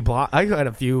 I got a few I got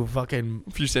a few fucking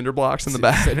A few cinder blocks in the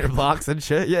back. cinder blocks and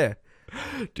shit. Yeah.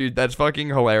 Dude, that's fucking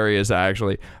hilarious,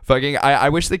 actually. Fucking, I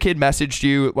wish the kid messaged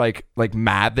you, like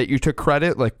mad that you took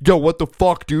credit. Like, yo, what the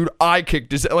fuck, dude? I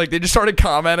kicked his... Like, they just started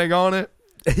commenting on it.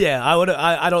 Yeah, I would.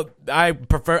 I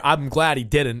prefer. I'm glad he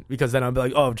didn't, because then I'd be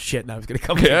like, oh shit, now he's gonna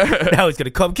come. Yeah. Now he's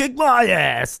gonna come kick my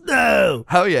ass. No.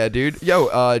 Hell yeah, dude.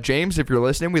 Yo, James, if you're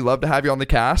listening, we'd love to have you on the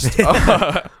cast.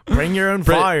 Bring your own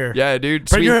fire. Yeah, dude.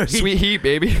 Bring your Sweet heat,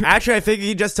 baby. Actually, I think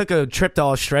he just took a trip to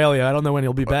Australia. I don't know when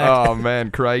he'll be back. Oh, man,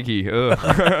 crikey.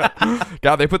 Ugh.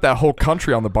 God, they put that whole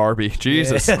country on the Barbie.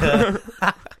 Jesus.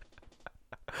 I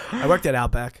worked at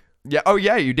Outback. Yeah. Oh,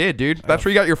 yeah, you did, dude. That's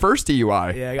where you got your first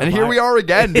DUI. Yeah, I got and here my- we are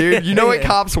again, dude. You know what Yeah.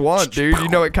 cops want, dude. You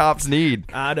know what cops need.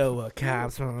 I know what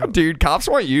cops want. Dude, cops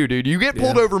want you, dude. You get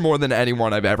pulled Yeah. over more than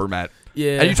anyone I've ever met.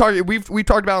 Yeah. And we've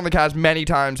talked about on the cast many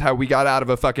times how we got out of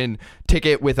a fucking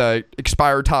ticket with a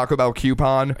expired Taco Bell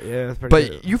coupon. Yeah, that's pretty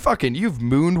But good. you've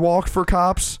moonwalked for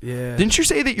cops. Yeah. Didn't you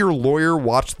say that your lawyer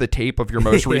watched the tape of your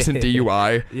most recent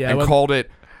DUI Yeah, and well- called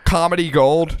it comedy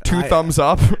gold, two thumbs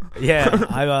up? Yeah,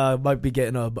 I might be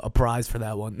getting a prize for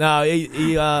that one. No,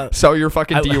 he Sell your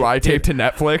fucking DUI tape dude, to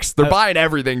Netflix. They're buying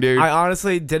everything, dude. I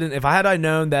honestly didn't. If I had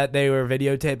known that they were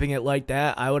videotaping it like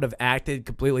that, I would have acted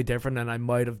completely different, and I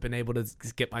might have been able to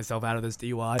get myself out of this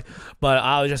DUI. But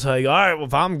I was just like, all right, well,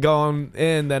 if I'm going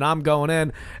in, then I'm going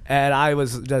in, and I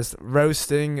was just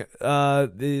roasting.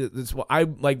 First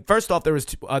off, there was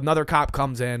another cop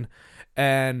comes in,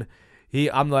 and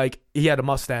I'm like, he had a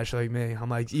mustache like me. I'm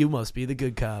like, you must be the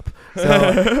good cop.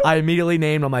 So I immediately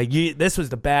named. I'm like, this was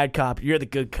the bad cop. You're the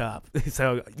good cop.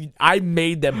 So I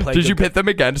made them play. Did you good pit them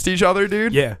against each other,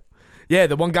 dude? Yeah. Yeah,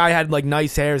 the one guy had like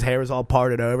nice hair. His hair was all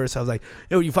parted over. So I was like,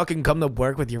 yo, you fucking come to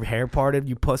work with your hair parted,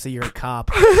 you pussy, you're a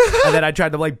cop. And then I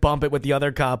tried to like bump it with the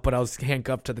other cop, but I was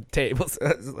handcuffed to the table. So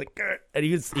I was like, "Grr." And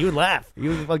he would laugh. He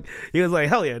was like,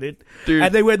 hell yeah, dude.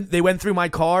 And they went through my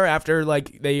car after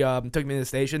like they took me to the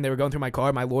station. They were going through my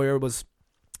car. My lawyer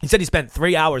he said he spent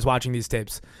 3 hours watching these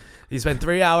tapes. He spent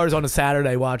 3 hours on a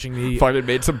Saturday watching the. Fucking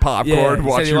made some popcorn, he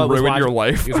watch said he you was ruin watching- your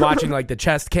life. He was watching like the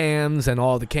chest cams and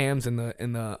all the cams in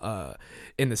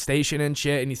the station and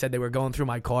shit. And he said they were going through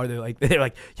my car. They're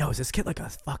like, yo, is this kid like a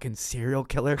fucking serial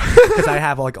killer? Because I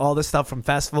have like all this stuff from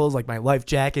festivals, like my life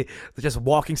jacket, just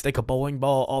walking stick, a bowling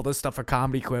ball, all this stuff for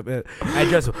comedy equipment. I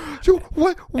just. So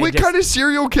what kind of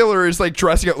serial killer is like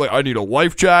dressing up like I need a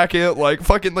life jacket, like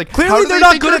fucking like Clearly how do they're they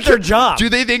not think good you're at their ki- job. Do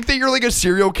they think that you're like a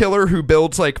serial killer who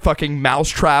builds like fucking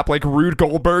mousetrap like Rube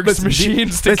Goldberg's Listen,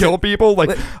 machines to listen, kill people?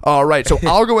 Like, all right, so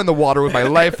I'll go in the water with my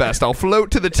life vest. I'll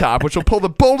float to the top, which will pull the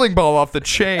bowling ball off the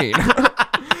chain.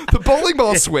 The bowling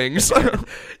ball swings.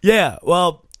 Yeah,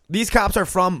 well, these cops are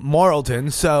from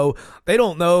Marlton, so they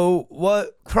don't know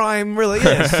what crime really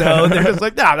is. So they're just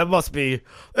like,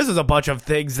 this is a bunch of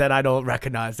things that I don't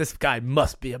recognize. This guy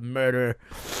must be a murderer.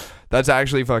 That's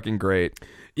actually fucking great.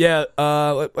 Yeah.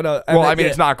 Well, I mean,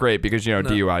 it's not great because, you know,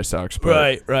 DUI sucks.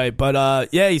 But. Right. But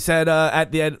yeah, he said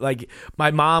at the end, like,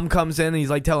 my mom comes in and he's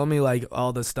like telling me like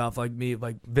all this stuff, like me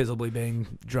like visibly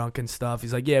being drunk and stuff.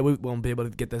 He's like, yeah, we won't be able to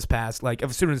get this passed. Like,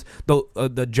 as soon as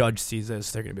the judge sees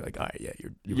this, they're gonna be like, all right,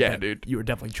 yeah, dude, you were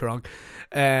definitely drunk.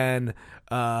 And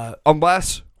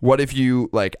unless, what if you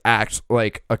like act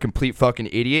like a complete fucking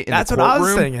idiot in That's the what I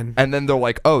courtroom? was thinking. And then they're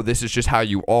like, oh, this is just how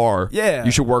you are. Yeah.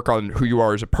 You should work on who you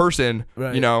are as a person.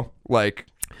 Right. You know, like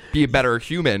be a better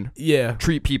human. yeah,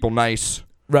 Treat people nice.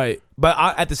 right. But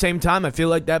at the same time, I feel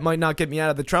like that might not get me out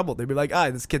of the trouble. They'd be like,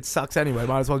 this kid sucks anyway.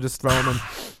 Might as well just throw him in.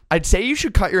 I'd say you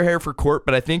should cut your hair for court,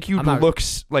 but I think you'd I'm not- look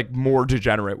like more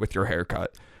degenerate with your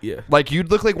haircut. Yeah. Like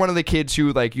you'd look like one of the kids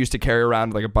who like used to carry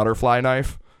around like a butterfly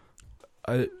knife.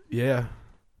 Yeah.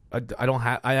 I don't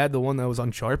have. I had the one that was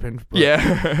unsharpened. But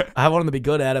Yeah. I wanted to be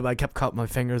good at it, but I kept cutting my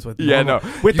fingers with. Yeah, normal,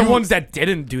 no. with the You- ones that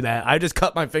didn't do that. I just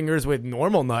cut my fingers with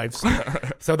normal knives.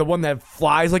 So the one that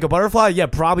flies like a butterfly, yeah,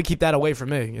 probably keep that away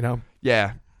from me. You know.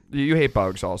 Yeah. You hate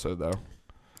bugs also though.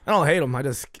 I don't hate them. I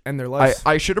just end their lives.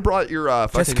 I should have brought your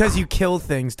just fucking because you kill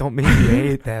things don't mean you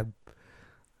hate them.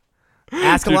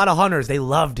 Ask a lot of hunters; they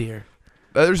love deer.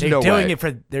 There's They're no doing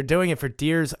way. They're doing it for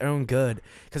deer's own good.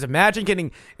 Because imagine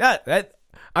getting that.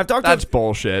 I've talked That's to.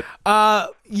 bullshit. Yeah,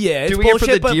 it's Doing it for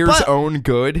bullshit, the deer's but own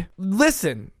good.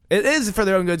 listen, It is for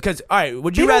their own good. Because all right,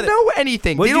 would you They rather don't know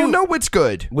anything. They don't know what's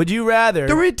good. Would you rather?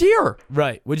 They're a deer.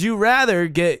 Right. Would you rather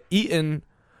get eaten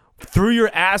through your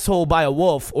asshole by a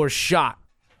wolf or shot?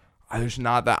 There's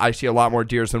not that. I see a lot more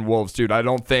deers than wolves, dude. I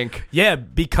don't think. Yeah,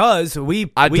 because we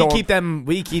don't- keep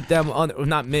them on.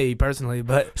 Not me personally,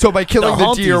 but So by killing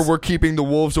the deer, Hunties. we're keeping the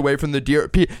wolves away from the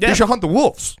deer. They should hunt the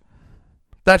wolves.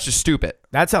 That's just stupid.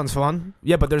 that sounds fun.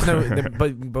 Yeah, but there's no.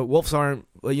 but wolves aren't.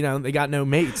 Well, you know, they got no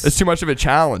mates. It's too much of a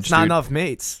challenge. It's not dude. enough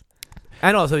mates.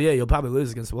 And also, yeah, you'll probably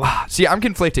lose against the wolf. See, I'm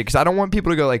conflicted because I don't want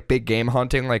people to go like big game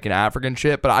hunting, like in African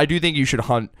shit. But I do think you should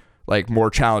hunt like more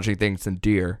challenging things than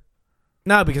deer.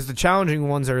 No, because the challenging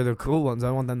ones are the cool ones. I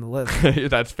want them to live.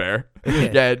 That's fair. Yeah.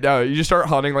 Yeah, no, you just start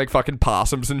hunting like fucking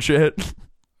possums and shit.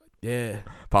 Yeah.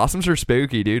 Possums are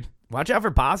spooky, dude. Watch out for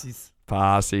posses.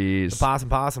 Posses.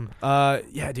 Possum.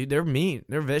 Yeah, dude, they're mean.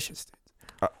 They're vicious.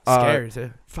 Dude. Scary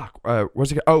too. Fuck.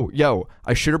 What's it? Oh, yo,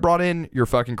 I should have brought in your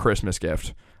fucking Christmas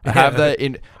gift. I have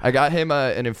I got him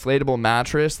an inflatable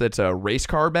mattress that's a race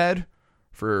car bed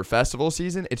for festival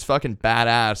season. It's fucking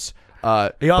badass.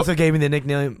 He also gave me the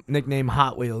nickname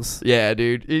Hot Wheels. Yeah,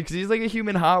 dude. Because he's like a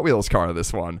human Hot Wheels car,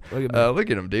 this one. Look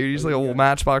at him, dude. He's like a little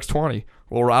Matchbox 20.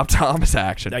 Little Rob Thomas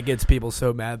action. That gets people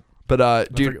so mad.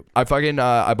 But, dude, I fucking,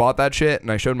 I bought that shit,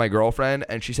 and I showed my girlfriend,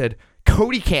 and she said,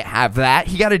 Cody can't have that.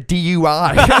 He got a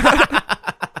DUI.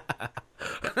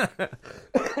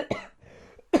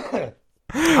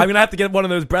 I'm going to have to get one of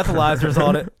those breathalyzers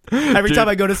on it. Every time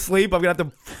I go to sleep, I'm going to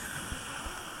have to...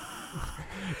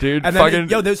 Dude, And fucking...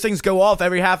 then, those things go off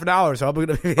every half an hour, so I'm going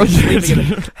to be sleeping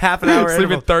in a half an hour Sleep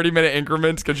in interval. 30-minute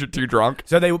increments because you're too drunk.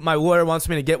 So my lawyer wants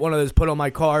me to get one of those put on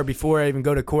my car before I even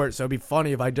go to court. So it'd be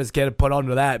funny if I just get it put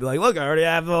onto that. Be like, look, I already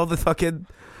have all the fucking...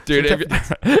 Dude,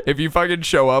 if you fucking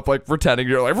show up like pretending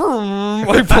you're like, vroom,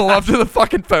 like pull up to the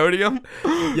fucking podium.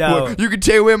 Yo. Look, you can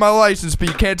take away my license, but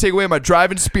you can't take away my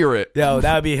driving spirit. Yo,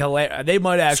 that would be hilarious. They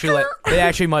might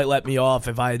actually might let me off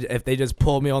if they just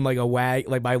pull me on like a wag,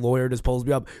 like my lawyer just pulls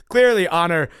me up. Clearly,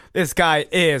 Honor, this guy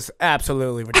is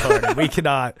absolutely retarded. We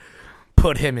cannot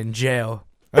put him in jail.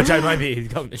 Which I might be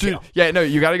going to jail. Dude, yeah, no,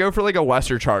 you got to go for like a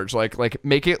lesser charge, like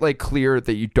make it like clear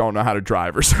that you don't know how to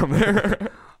drive or something.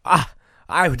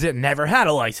 I never had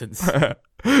a license.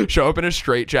 Show up in a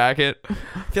straitjacket.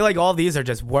 I feel like all these are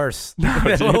just worse than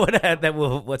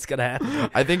what's gonna happen.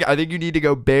 I think you need to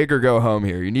go big or go home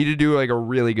here. You need to do like a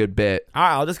really good bit. All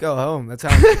right, I'll just go home. That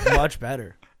sounds much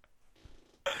better.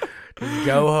 Just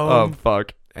go home. Oh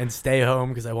fuck. And stay home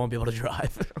because I won't be able to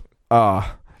drive.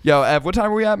 Yo, Ev, what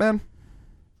time are we at, man?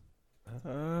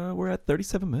 We're at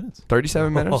 37 minutes.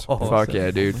 37 minutes? Fuck yeah,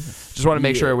 dude. Just want to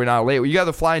make sure we're not late. Well, you got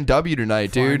the Flying W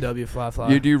tonight, dude. Flying W, fly.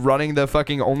 You do running the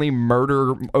fucking only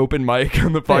murder open mic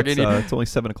on the fucking... It's only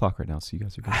 7 o'clock right now, so you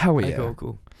guys are good. Hell yeah.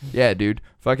 Cool. Yeah, dude.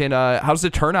 Fucking, how's the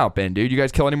turnout been, dude? You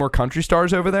guys kill any more country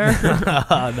stars over there?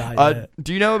 Not yet.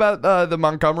 Do you know about the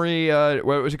Montgomery,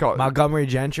 what was it called? Montgomery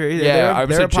Gentry? Yeah, I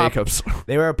would say Jacobs.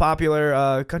 They were a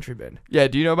popular country band. Yeah,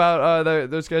 do you know about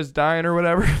those guys dying or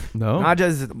whatever? No. Not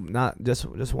just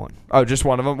one. Oh, just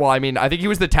one of them? Well, I mean, I think he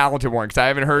was the talented one because I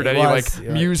haven't heard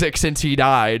music since he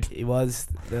died. He was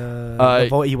he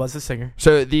was the singer.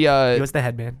 So he was the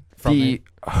headman. The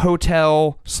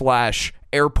hotel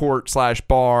 / airport /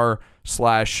 bar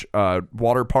 /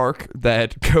 water park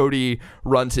that Cody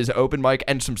runs his open mic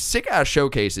and some sick ass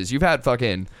showcases. You've had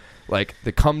fucking like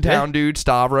the Come Town dude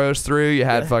Stavros through. You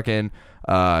had fucking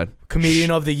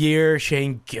comedian of the year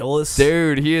Shane Gillis.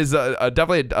 Dude, he is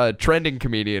definitely a trending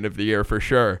comedian of the year for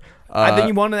sure. I think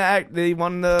he won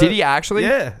the. Did he actually?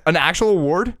 Yeah, an actual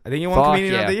award. I think he won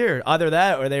comedian of the year. Either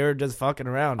that or they were just fucking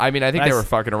around. I mean, I think they were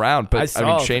fucking around, but I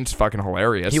mean, Shane's fucking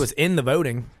hilarious. He was in the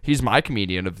voting. He's my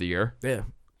comedian of the year. Yeah,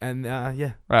 and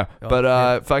yeah.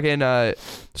 Fucking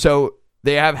so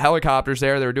they have helicopters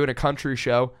there. They were doing a country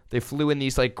show. They flew in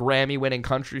these like Grammy-winning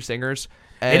country singers.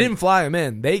 They didn't fly them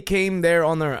in. They came there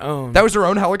on their own. That was their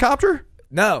own helicopter?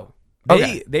 No.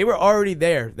 They were already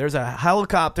there. There's a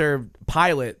helicopter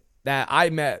pilot that I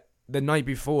met the night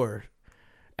before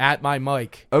at my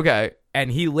mic. Okay. And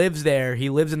he lives there.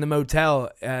 He lives in the motel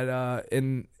at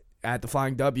the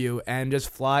Flying W and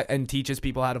just fly and teaches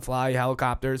people how to fly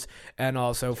helicopters and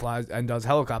also flies and does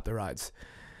helicopter rides.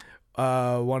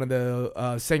 One of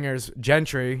the singers,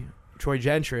 Troy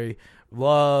Gentry,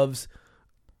 loves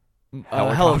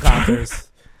helicopters.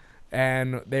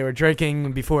 And they were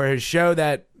drinking before his show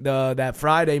that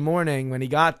Friday morning when he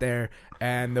got there,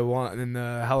 and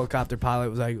the helicopter pilot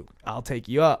was like, "I'll take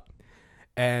you up."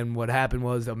 And what happened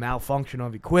was a malfunction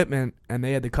of equipment, and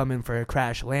they had to come in for a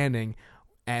crash landing,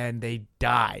 and they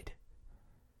died.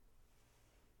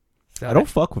 So I don't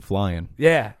fuck with flying.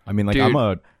 Yeah, I mean, like Dude. I'm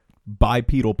a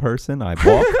bipedal person. I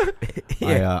walk.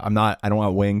 I don't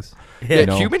have wings. Yeah, You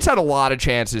know? humans had a lot of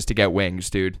chances to get wings,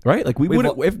 dude. Right? Like we would,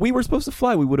 if we were supposed to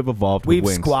fly, we would have evolved with We've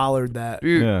wings. squallered that.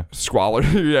 Dude, Yeah. Squalor.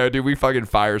 Yeah, dude, we fucking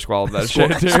fire squalled that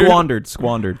shit, dude.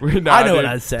 Squandered. Nah, I know dude. what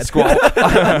I said.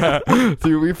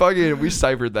 Dude, we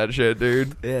ciphered that shit,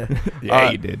 dude. Yeah.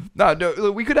 Yeah, you did.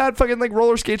 No, we could add fucking like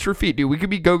roller skates for feet, dude. We could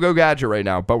be go gadget right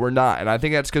now, but we're not, and I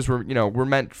think that's because we're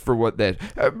meant for what that.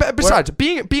 Besides,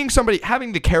 being somebody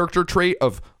having the character trait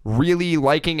of really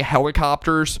liking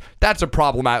helicopters, that's a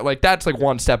problematic. Like that's like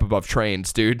one step above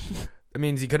trains, dude. It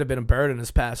means he could have been a bird in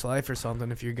his past life or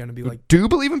something. If you're gonna be like, Do you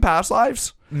believe in past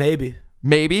lives? maybe.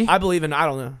 Maybe I believe in. I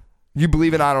don't know. you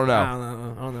believe in. I don't know.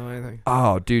 I don't know anything.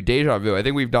 Oh, dude, deja vu. I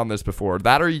think we've done this before.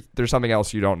 That or there's something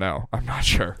else you don't know. I'm not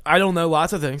sure. I don't know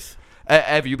lots of things.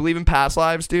 Ev, you believe in past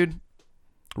lives, dude?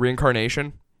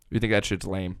 Reincarnation? You think that shit's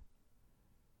lame?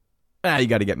 You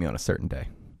got to get me on a certain day.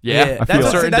 Yeah, I feel-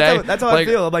 that's how I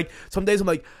feel. I'm like, some days I'm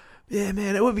like, yeah,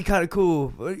 man, it would be kind of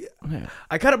cool.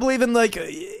 I kind of believe in like.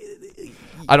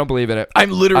 I don't believe in it. I'm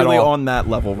literally At all. on that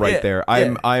level right Yeah, there.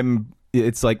 yeah. I'm.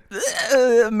 It's like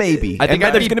maybe. I think and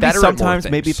I'd there's be gonna be better at more sometimes.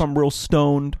 things. Maybe if I'm real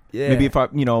stoned. Yeah. Maybe if I'm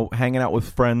hanging out with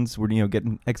friends, we're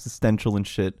getting existential and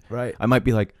shit. Right. I might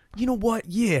be like, you know what?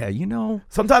 Yeah,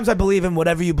 Sometimes I believe in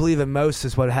whatever you believe in most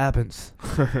is what happens,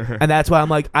 and that's why I'm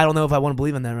like, I don't know if I want to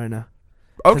believe in that right now.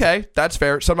 Okay, that's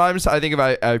fair. Sometimes I think if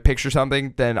I picture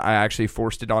something, then I actually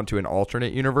forced it onto an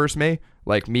alternate universe me.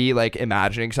 Like me, like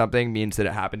imagining something means that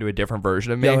it happened to a different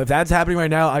version of me. Yo, if that's happening right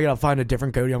now, I gotta find a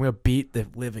different Cody. I'm gonna beat the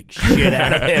living shit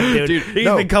out of him, dude. Dude, He's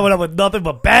no. been coming up with nothing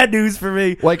but bad news for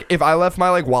me. Like if I left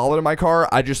my like wallet in my car,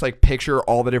 I just like picture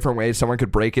all the different ways someone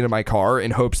could break into my car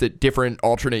in hopes that different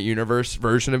alternate universe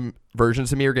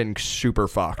versions of me are getting super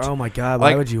fucked. Oh my god, why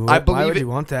Like, would you? I Why believe would it- you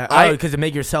want that? I- Because it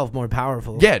make yourself more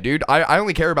powerful. Yeah, dude. I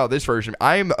only care about this version.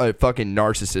 I'm a fucking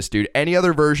narcissist, dude. Any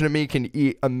other version of me can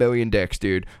eat a million dicks,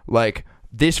 dude. Like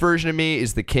this version of me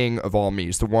is the king of all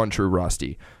me's, the one true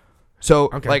Rusty. So,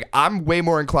 Okay. like, I'm way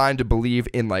more inclined to believe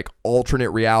in, like,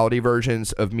 alternate reality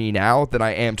versions of me now than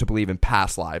I am to believe in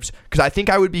past lives. Because I think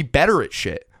I would be better at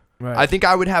shit. Right. I think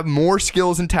I would have more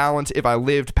skills and talents if I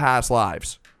lived past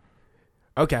lives.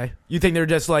 Okay. You think they're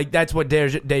just like that's what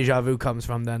deja vu comes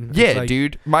from then? It's Yeah, like-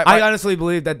 dude. I honestly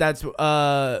believe that that's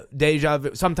deja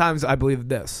vu. Sometimes I believe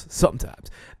this. Sometimes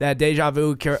that deja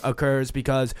vu occurs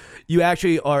because you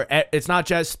actually are. It's not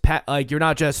just like you're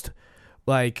not just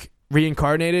like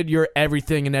reincarnated. You're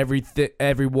everything and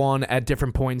everyone at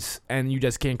different points, and you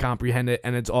just can't comprehend it.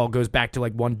 And it all goes back to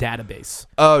like one database.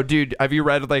 Oh, dude. Have you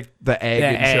read, like, the egg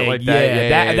and shit like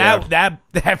that? Yeah,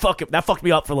 that fucked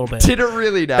me up for a little bit. Did it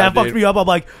really now, That dude? fucked me up. I'm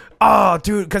like, oh,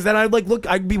 dude, because then I'd like look,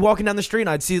 I'd be walking down the street and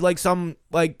I'd see like some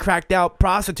like cracked out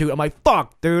prostitute. I'm like,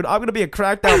 fuck, dude, I'm gonna be a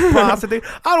cracked out prostitute.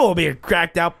 I don't want to be a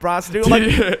cracked out prostitute. I'm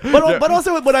like, but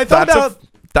also when I thought about.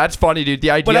 That's funny, dude.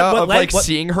 The idea But of like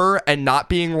seeing her and not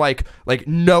being like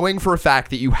knowing for a fact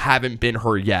that you haven't been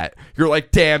her yet. You're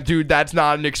like, damn, dude, that's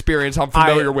not an experience I'm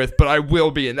familiar with, but I will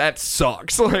be, and that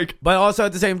sucks. Like, but also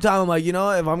at the same time, I'm like, you know,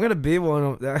 if I'm gonna be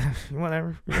one,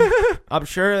 whatever. I'm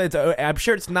sure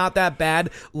it's not that bad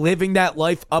living that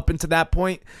life up into that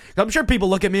point. I'm sure people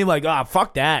look at me like, ah,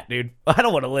 fuck that, dude. I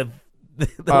don't want to live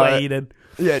the way he did.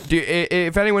 Yeah, dude.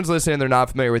 If anyone's listening, and they're not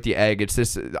familiar with the egg. It's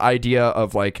this idea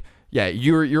of like. Yeah,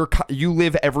 you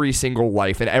live every single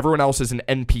life, and everyone else is an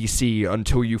NPC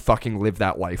until you fucking live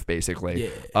that life, basically.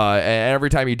 Yeah. And every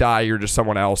time you die, you're just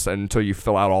someone else until you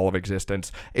fill out all of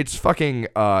existence. It's fucking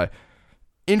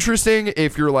interesting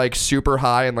if you're like super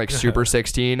high and like super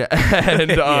 16, and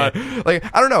like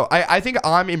I don't know. I think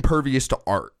I'm impervious to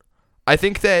art. I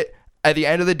think that at the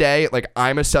end of the day, like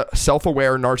I'm a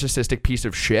self-aware narcissistic piece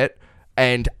of shit.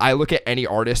 And I look at any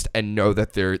artist and know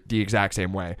that they're the exact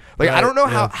same way. Like, right, I don't know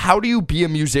how do you be a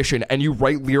musician and you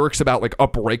write lyrics about like a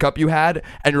breakup you had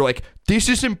and you're like, this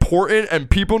is important and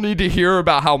people need to hear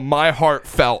about how my heart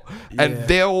felt and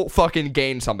they'll fucking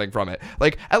gain something from it.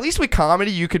 Like, at least with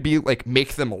comedy, you could be like,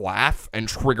 make them laugh and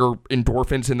trigger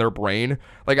endorphins in their brain.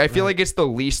 Like, I feel like it's the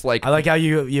least like. I like how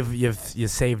you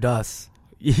saved us.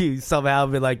 You somehow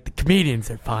be like, the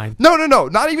comedians are fine. No,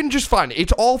 not even just fun.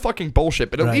 It's all fucking bullshit.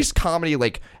 But at Right. least comedy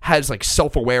like has like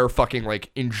self-aware fucking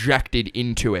like injected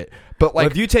into it. But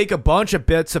like, if you take a bunch of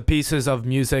bits and pieces of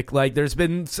music, like there's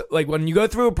been like when you go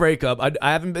through a breakup,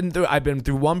 I've been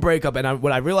through one breakup, and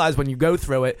what I realized when you go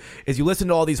through it is you listen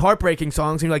to all these heartbreaking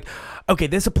songs and you're like, okay,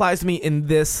 this applies to me in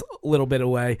this little bit of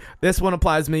way, this one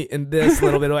applies to me in this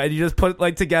little bit of way, and you just put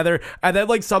like together, and then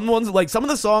like some of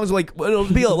the songs like it'll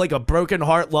be like a broken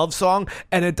heart love song,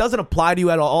 and it doesn't apply to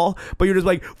you at all, but you're just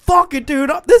like, fuck it,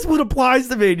 dude, this one applies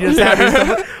to me, and you just have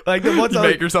yourself, like the ones you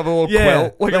make yourself a little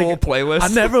quilt, like a little playlist. I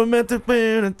never meant to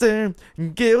be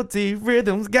guilty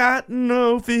rhythms, got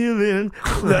no feeling.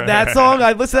 That song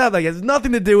I listened to that, like, it has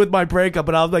nothing to do with my breakup,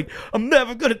 but I was like, I'm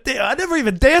never gonna dance. I never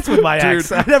even danced with my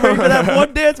ex. I never even had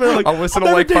one dance with. Like, I'll listen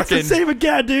to like fucking the same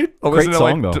again, dude. Great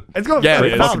song though. It's going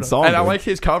Great fucking song, and I dude. like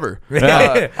his cover.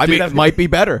 I mean, it might be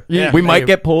better. Yeah. We might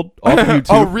get pulled off of YouTube.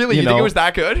 Oh, really? You think know. it was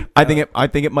that good? I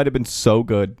think it might have been so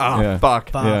good. Oh, yeah.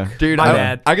 fuck. Yeah. Dude, My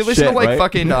bad. I could listen Shit, to like right?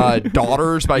 fucking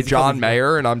Daughters by John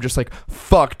Mayer, and I'm just like,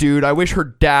 fuck, dude, I wish her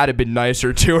dad had been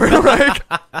nicer to her.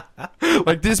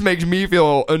 Like this makes me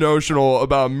feel emotional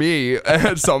about me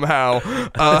somehow.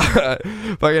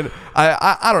 Fucking,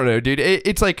 I don't know, dude.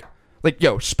 It's like,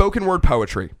 yo, spoken word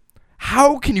poetry.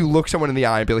 How can you look someone in the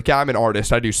eye and be like, yeah, I'm an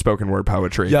artist, I do spoken word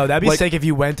poetry? Yo, that'd be like, sick if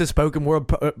you went to spoken word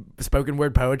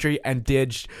poetry and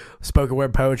did spoken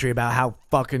word poetry about how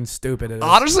fucking stupid it is.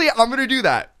 Honestly, I'm gonna do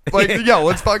that. Like, yo,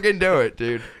 let's fucking do it,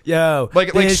 dude. Yo,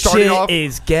 Like this starting shit off-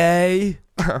 is gay.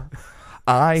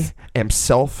 I am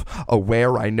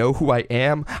self-aware. I know who I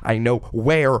am. I know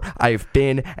where I've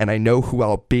been, and I know who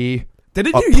I'll be.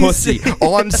 Didn't A you use pussy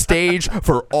on stage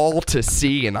for all to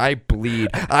see, and I bleed.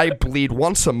 I bleed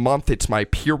once a month. It's my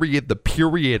period. The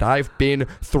period I've been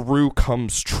through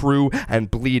comes true and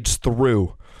bleeds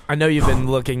through. I know you've been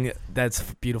looking. That's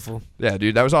beautiful. Yeah,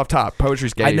 dude, that was off top.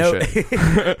 Poetry's gay I know. as shit.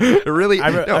 It really. I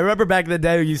no. remember back in the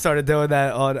day when you started doing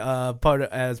that on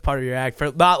as part of your act,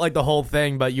 for not like the whole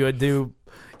thing, but you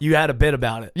had a bit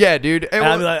about it. Yeah, dude. And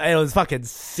I'd be like, it was fucking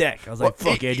sick. I was like,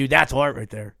 Well, fuck yeah, dude, that's art right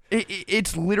there.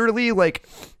 It's literally like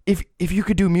if you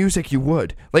could do music, you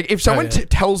would. Like if someone yeah.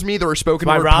 tells me they're a spoken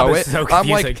My word Rob poet, is so I'm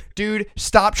confusing. like, dude,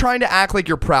 stop trying to act like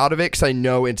you're proud of it, because I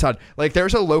know inside. Like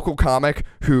there's a local comic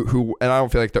who, and I don't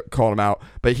feel like calling him out,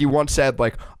 but he once said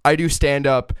like, I do stand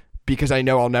up because I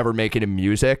know I'll never make it in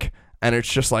music, and it's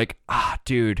just like,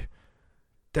 dude.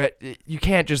 That you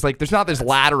can't just like, there's not this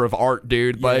ladder of art,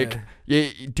 dude. Yeah. Like,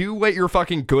 you do what you're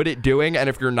fucking good at doing, and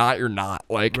if you're not, you're not.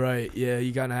 Like, Right, yeah,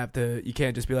 you gotta have to. You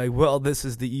can't just be like, well, this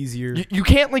is the easier. you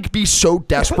can't like be so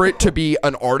desperate to be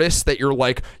an artist that you're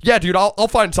like, yeah, dude, I'll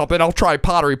find something. I'll try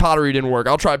pottery. Pottery didn't work.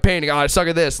 I'll try painting. I suck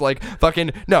at this. Like,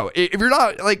 fucking no. If you're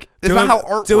not like, it's not how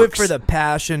art do works. it for the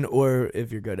passion, or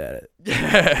if you're good at it.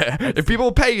 Yeah. If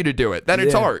people pay you to do it, then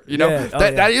it's Yeah. art. You know, Yeah. Oh,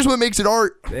 that is what makes it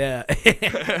art. Yeah.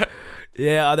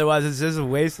 Yeah, otherwise it's just a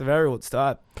waste of everyone's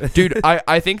time. Dude,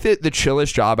 I think that the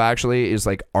chillest job actually is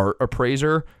like art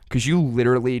appraiser, because you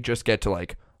literally just get to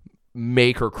like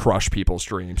make or crush people's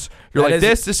dreams. You're That like,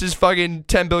 is- this is fucking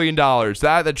 $10 billion.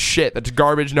 That's shit. That's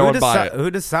garbage. No one buy it.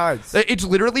 Who decides? It's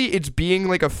literally, it's being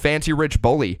like a fancy rich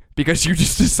bully, because you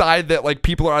just decide that like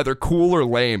people are either cool or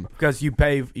lame. Because you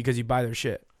pay, because you buy their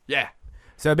shit. Yeah.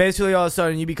 So basically, all of a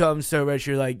sudden, you become so rich,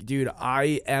 you're like, dude,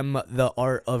 I am the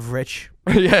art of rich.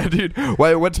 Yeah, dude.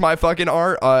 Wait, what's my fucking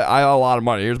art? I have a lot of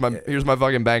money. Here's my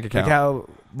fucking bank account. Look how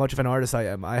much of an artist I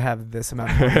am. I have this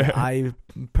amount of money. I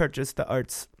purchased the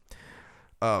arts.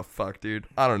 Oh fuck, dude.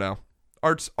 I don't know.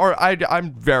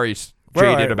 I'm very We're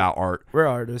jaded art- about art. We're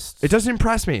artists. It doesn't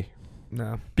impress me.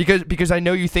 No. Because I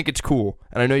know you think it's cool,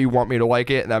 and I know you want me to like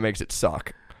it, and that makes it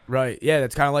suck. Right. Yeah,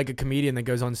 that's kind of like a comedian that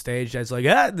goes on stage that's like,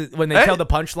 when they Hey. tell the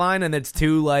punchline and it's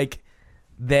too, like,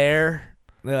 there.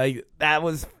 They're like, that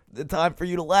was the time for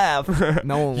you to laugh.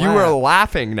 No one You laughed. are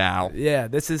laughing now. Yeah,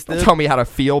 this is Don't the... tell me how to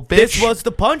feel, bitch. This was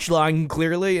the punchline,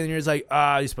 clearly, and you're just like,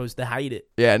 you're supposed to hide it.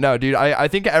 Yeah, no, dude. I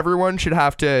think everyone should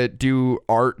have to do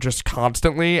art just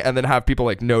constantly, and then have people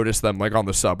like notice them, like on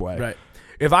the subway. Right.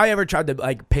 If I ever tried to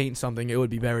like paint something, it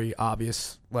would be very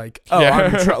obvious. Like, oh,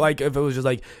 Yeah. like if it was just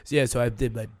like, yeah, so I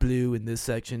did like blue in this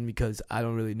section because I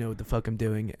don't really know what the fuck I'm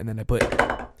doing, and then I put.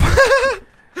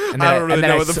 And I don't really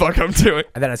know what the fuck I'm doing.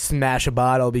 And then I smash a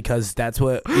bottle because that's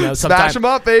what Smash Sometimes, them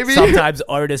up, baby. sometimes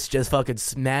artists just fucking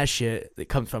smash shit. It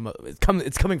comes from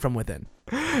it's coming from within.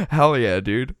 Hell yeah,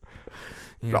 dude.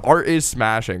 Yeah. The art is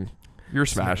smashing. You're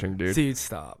smashing, dude. See,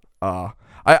 stop.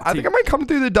 I think I might come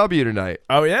through the W tonight.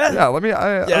 Oh yeah. Yeah, let me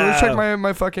Yeah. check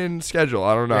my fucking schedule.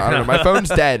 I don't know. My phone's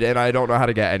dead, and I don't know how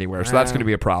to get anywhere, so that's Yeah. gonna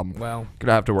be a problem. Well,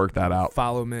 Gonna have to work that out.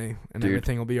 follow me, and Dude.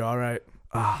 everything will be all right.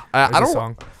 I There's a don't.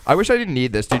 song. I wish I didn't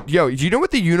need this, dude. Yo, do you know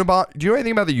what the Unabomber? Do you know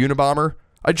anything about the Unabomber?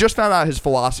 I just found out his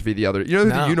philosophy the other. You know who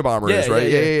No. the Unabomber Yeah, is,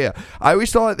 right? yeah, Yeah. I always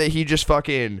thought that he just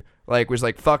fucking Like, was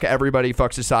like, fuck everybody,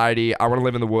 fuck society. I want to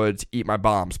live in the woods, eat my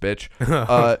bombs, bitch.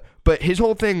 But his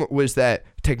whole thing was that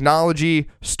technology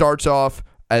starts off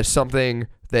as something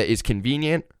that is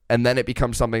convenient, and then it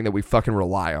becomes something that we fucking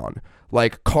rely on.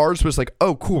 Like, cars was like,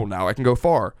 oh, cool, now I can go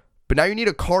far. But now you need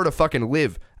a car to fucking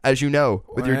live, as you know,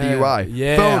 with your DUI.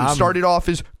 Yeah, Phone started off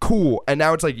as cool, and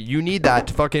now it's like, you need that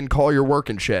to fucking call your work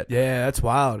and shit. Yeah, that's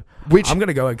wild. Which, I'm going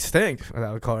to go extinct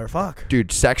without a car. Fuck.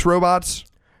 dude, sex robots?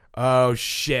 Oh,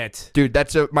 shit. Dude,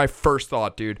 that's my first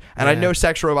thought, dude. And I know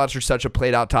sex robots are such a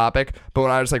played out topic, but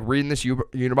when I was like reading this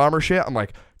Unabomber shit, I'm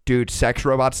like, dude, sex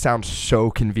robots sound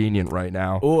so convenient right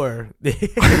now. Or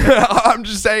I'm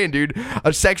just saying, dude,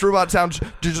 a sex robot sounds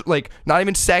just like not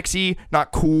even sexy,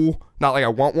 not cool, not like I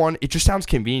want one. It just sounds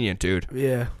convenient, dude.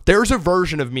 yeah. There's a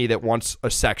version of me that wants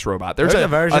a sex robot. There's a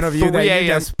version of you 3 that you a.m.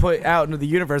 just put out into the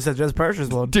universe that just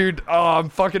purchased one. Dude, oh, I'm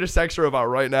fucking a sex robot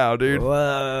right now, dude.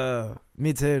 Whoa.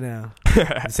 Me too now.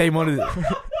 Same one.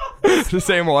 The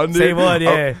same one, dude. Same one,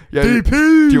 yeah. Oh, yeah. DP.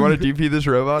 Do you want to DP this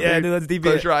robot? Yeah, dude, let's DP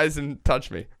Close it. your eyes and touch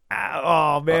me.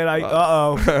 Oh,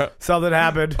 man. Something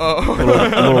happened. A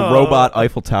little robot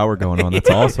Eiffel Tower going on. That's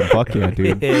awesome. Fuck yeah,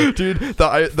 dude. Dude,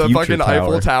 the Future fucking tower.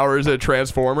 Eiffel Tower is a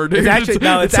transformer, dude. It's actually-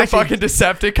 no, it's a actually- fucking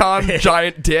Decepticon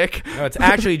giant dick. No, it's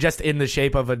actually just in the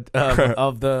shape of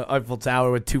of the Eiffel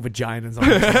Tower with 2 vaginas on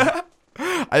it.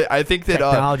 I think that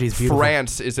Technology's beautiful.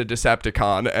 France is a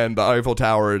Decepticon and the Eiffel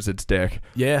Tower is its dick.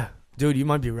 Yeah. Dude, you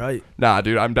might be right. Nah,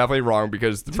 dude, I'm definitely wrong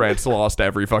because France lost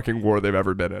every fucking war they've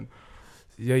ever been in.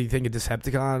 Yeah, you think a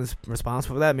Decepticon is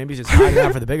responsible for that? Maybe he's just hiding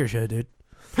out for the bigger shit, dude.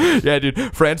 Yeah,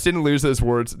 dude, France didn't lose those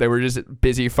wars. They were just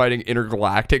busy fighting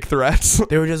intergalactic threats.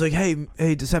 They were just like, hey,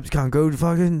 Decepticon, go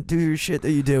fucking do your shit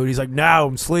that you do. And he's like, no,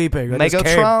 I'm sleeping. I just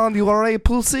came." Megatron, you are a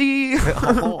pussy.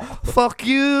 Fuck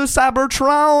you,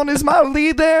 Cybertron is my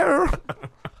leader.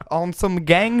 On some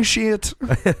gang shit.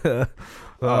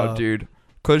 Oh, dude.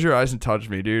 Close your eyes and touch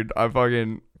me, dude. I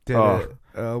fucking...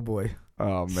 Oh, boy.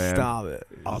 Oh, man. Stop it.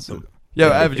 Awesome. Yo,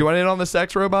 Ev, do you want in on the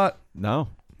sex robot? No. All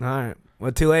right.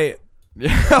 Well, too late.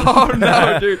 Oh,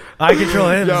 no, dude. I control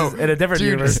him Yo, in a different dude,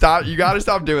 universe. stop. You gotta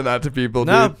stop doing that to people,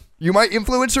 No. dude. You might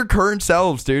influence their current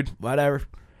selves, Whatever.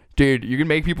 Dude, you can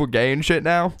make people gay and shit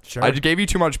now. Sure. I just gave you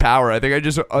too much power. I think I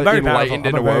just Very enlightened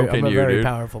and powerful. awoken I'm a you, very dude.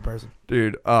 powerful person.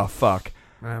 Dude, oh, fuck.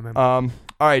 Man. All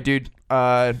right, dude. You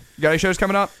got any shows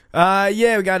coming up?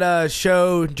 Yeah, we got a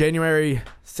show January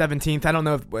 17th. I don't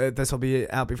know if this will be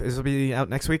out. This will be out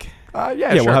next week. Yeah,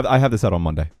 Yeah, sure. I have this out on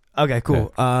Monday. Okay,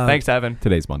 cool. Thanks, Evan.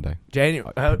 Today's Monday.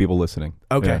 People listening.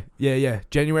 Okay. Yeah.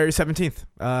 January 17th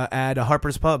at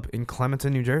Harper's Pub in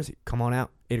Clementon, New Jersey. Come on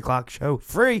out. 8 o'clock show.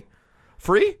 Free.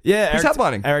 Free? Yeah. Who's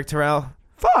headlining? Eric Terrell.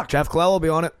 Fuck. Jeff Clell will be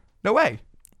on it. No way.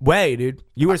 Way, dude.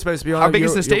 You were supposed to be on it. How big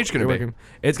is the stage gonna be? working.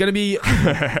 It's gonna be.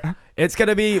 It's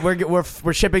gonna be.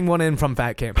 We're shipping one in from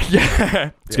Fat Camp. Yeah.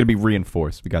 It's gonna be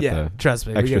reinforced. We got Yeah, the trust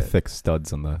me. we extra get it. thick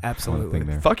studs on the Absolutely. thing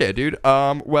there. Fuck yeah, dude.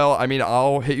 Well, I mean,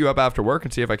 I'll hit you up after work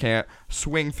and see if I can't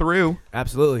swing through.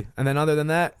 Absolutely. And then other than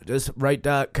that, just write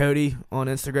Cody on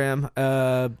Instagram.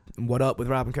 What up with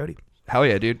Rob and Cody? Hell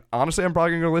yeah, dude. Honestly, I'm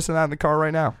probably gonna go listen to that in the car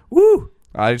right now. Woo!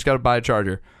 I just gotta buy a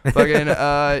charger. Fucking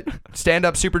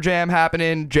stand-up Super Jam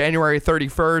happening January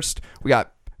 31st. We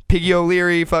got Peggy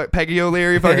O'Leary fucking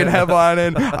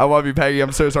headlining. I love you, Peggy.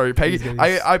 I'm so sorry, Peggy.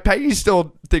 Peggy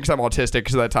still thinks I'm autistic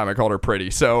because that time I called her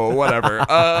pretty. So whatever.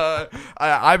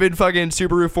 I've been fucking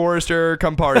Subaru Forester.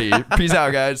 Come party. Peace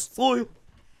out, guys.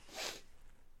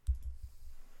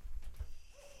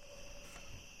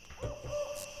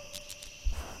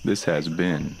 This has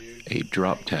been a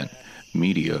Drop Tent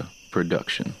Media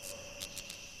Production.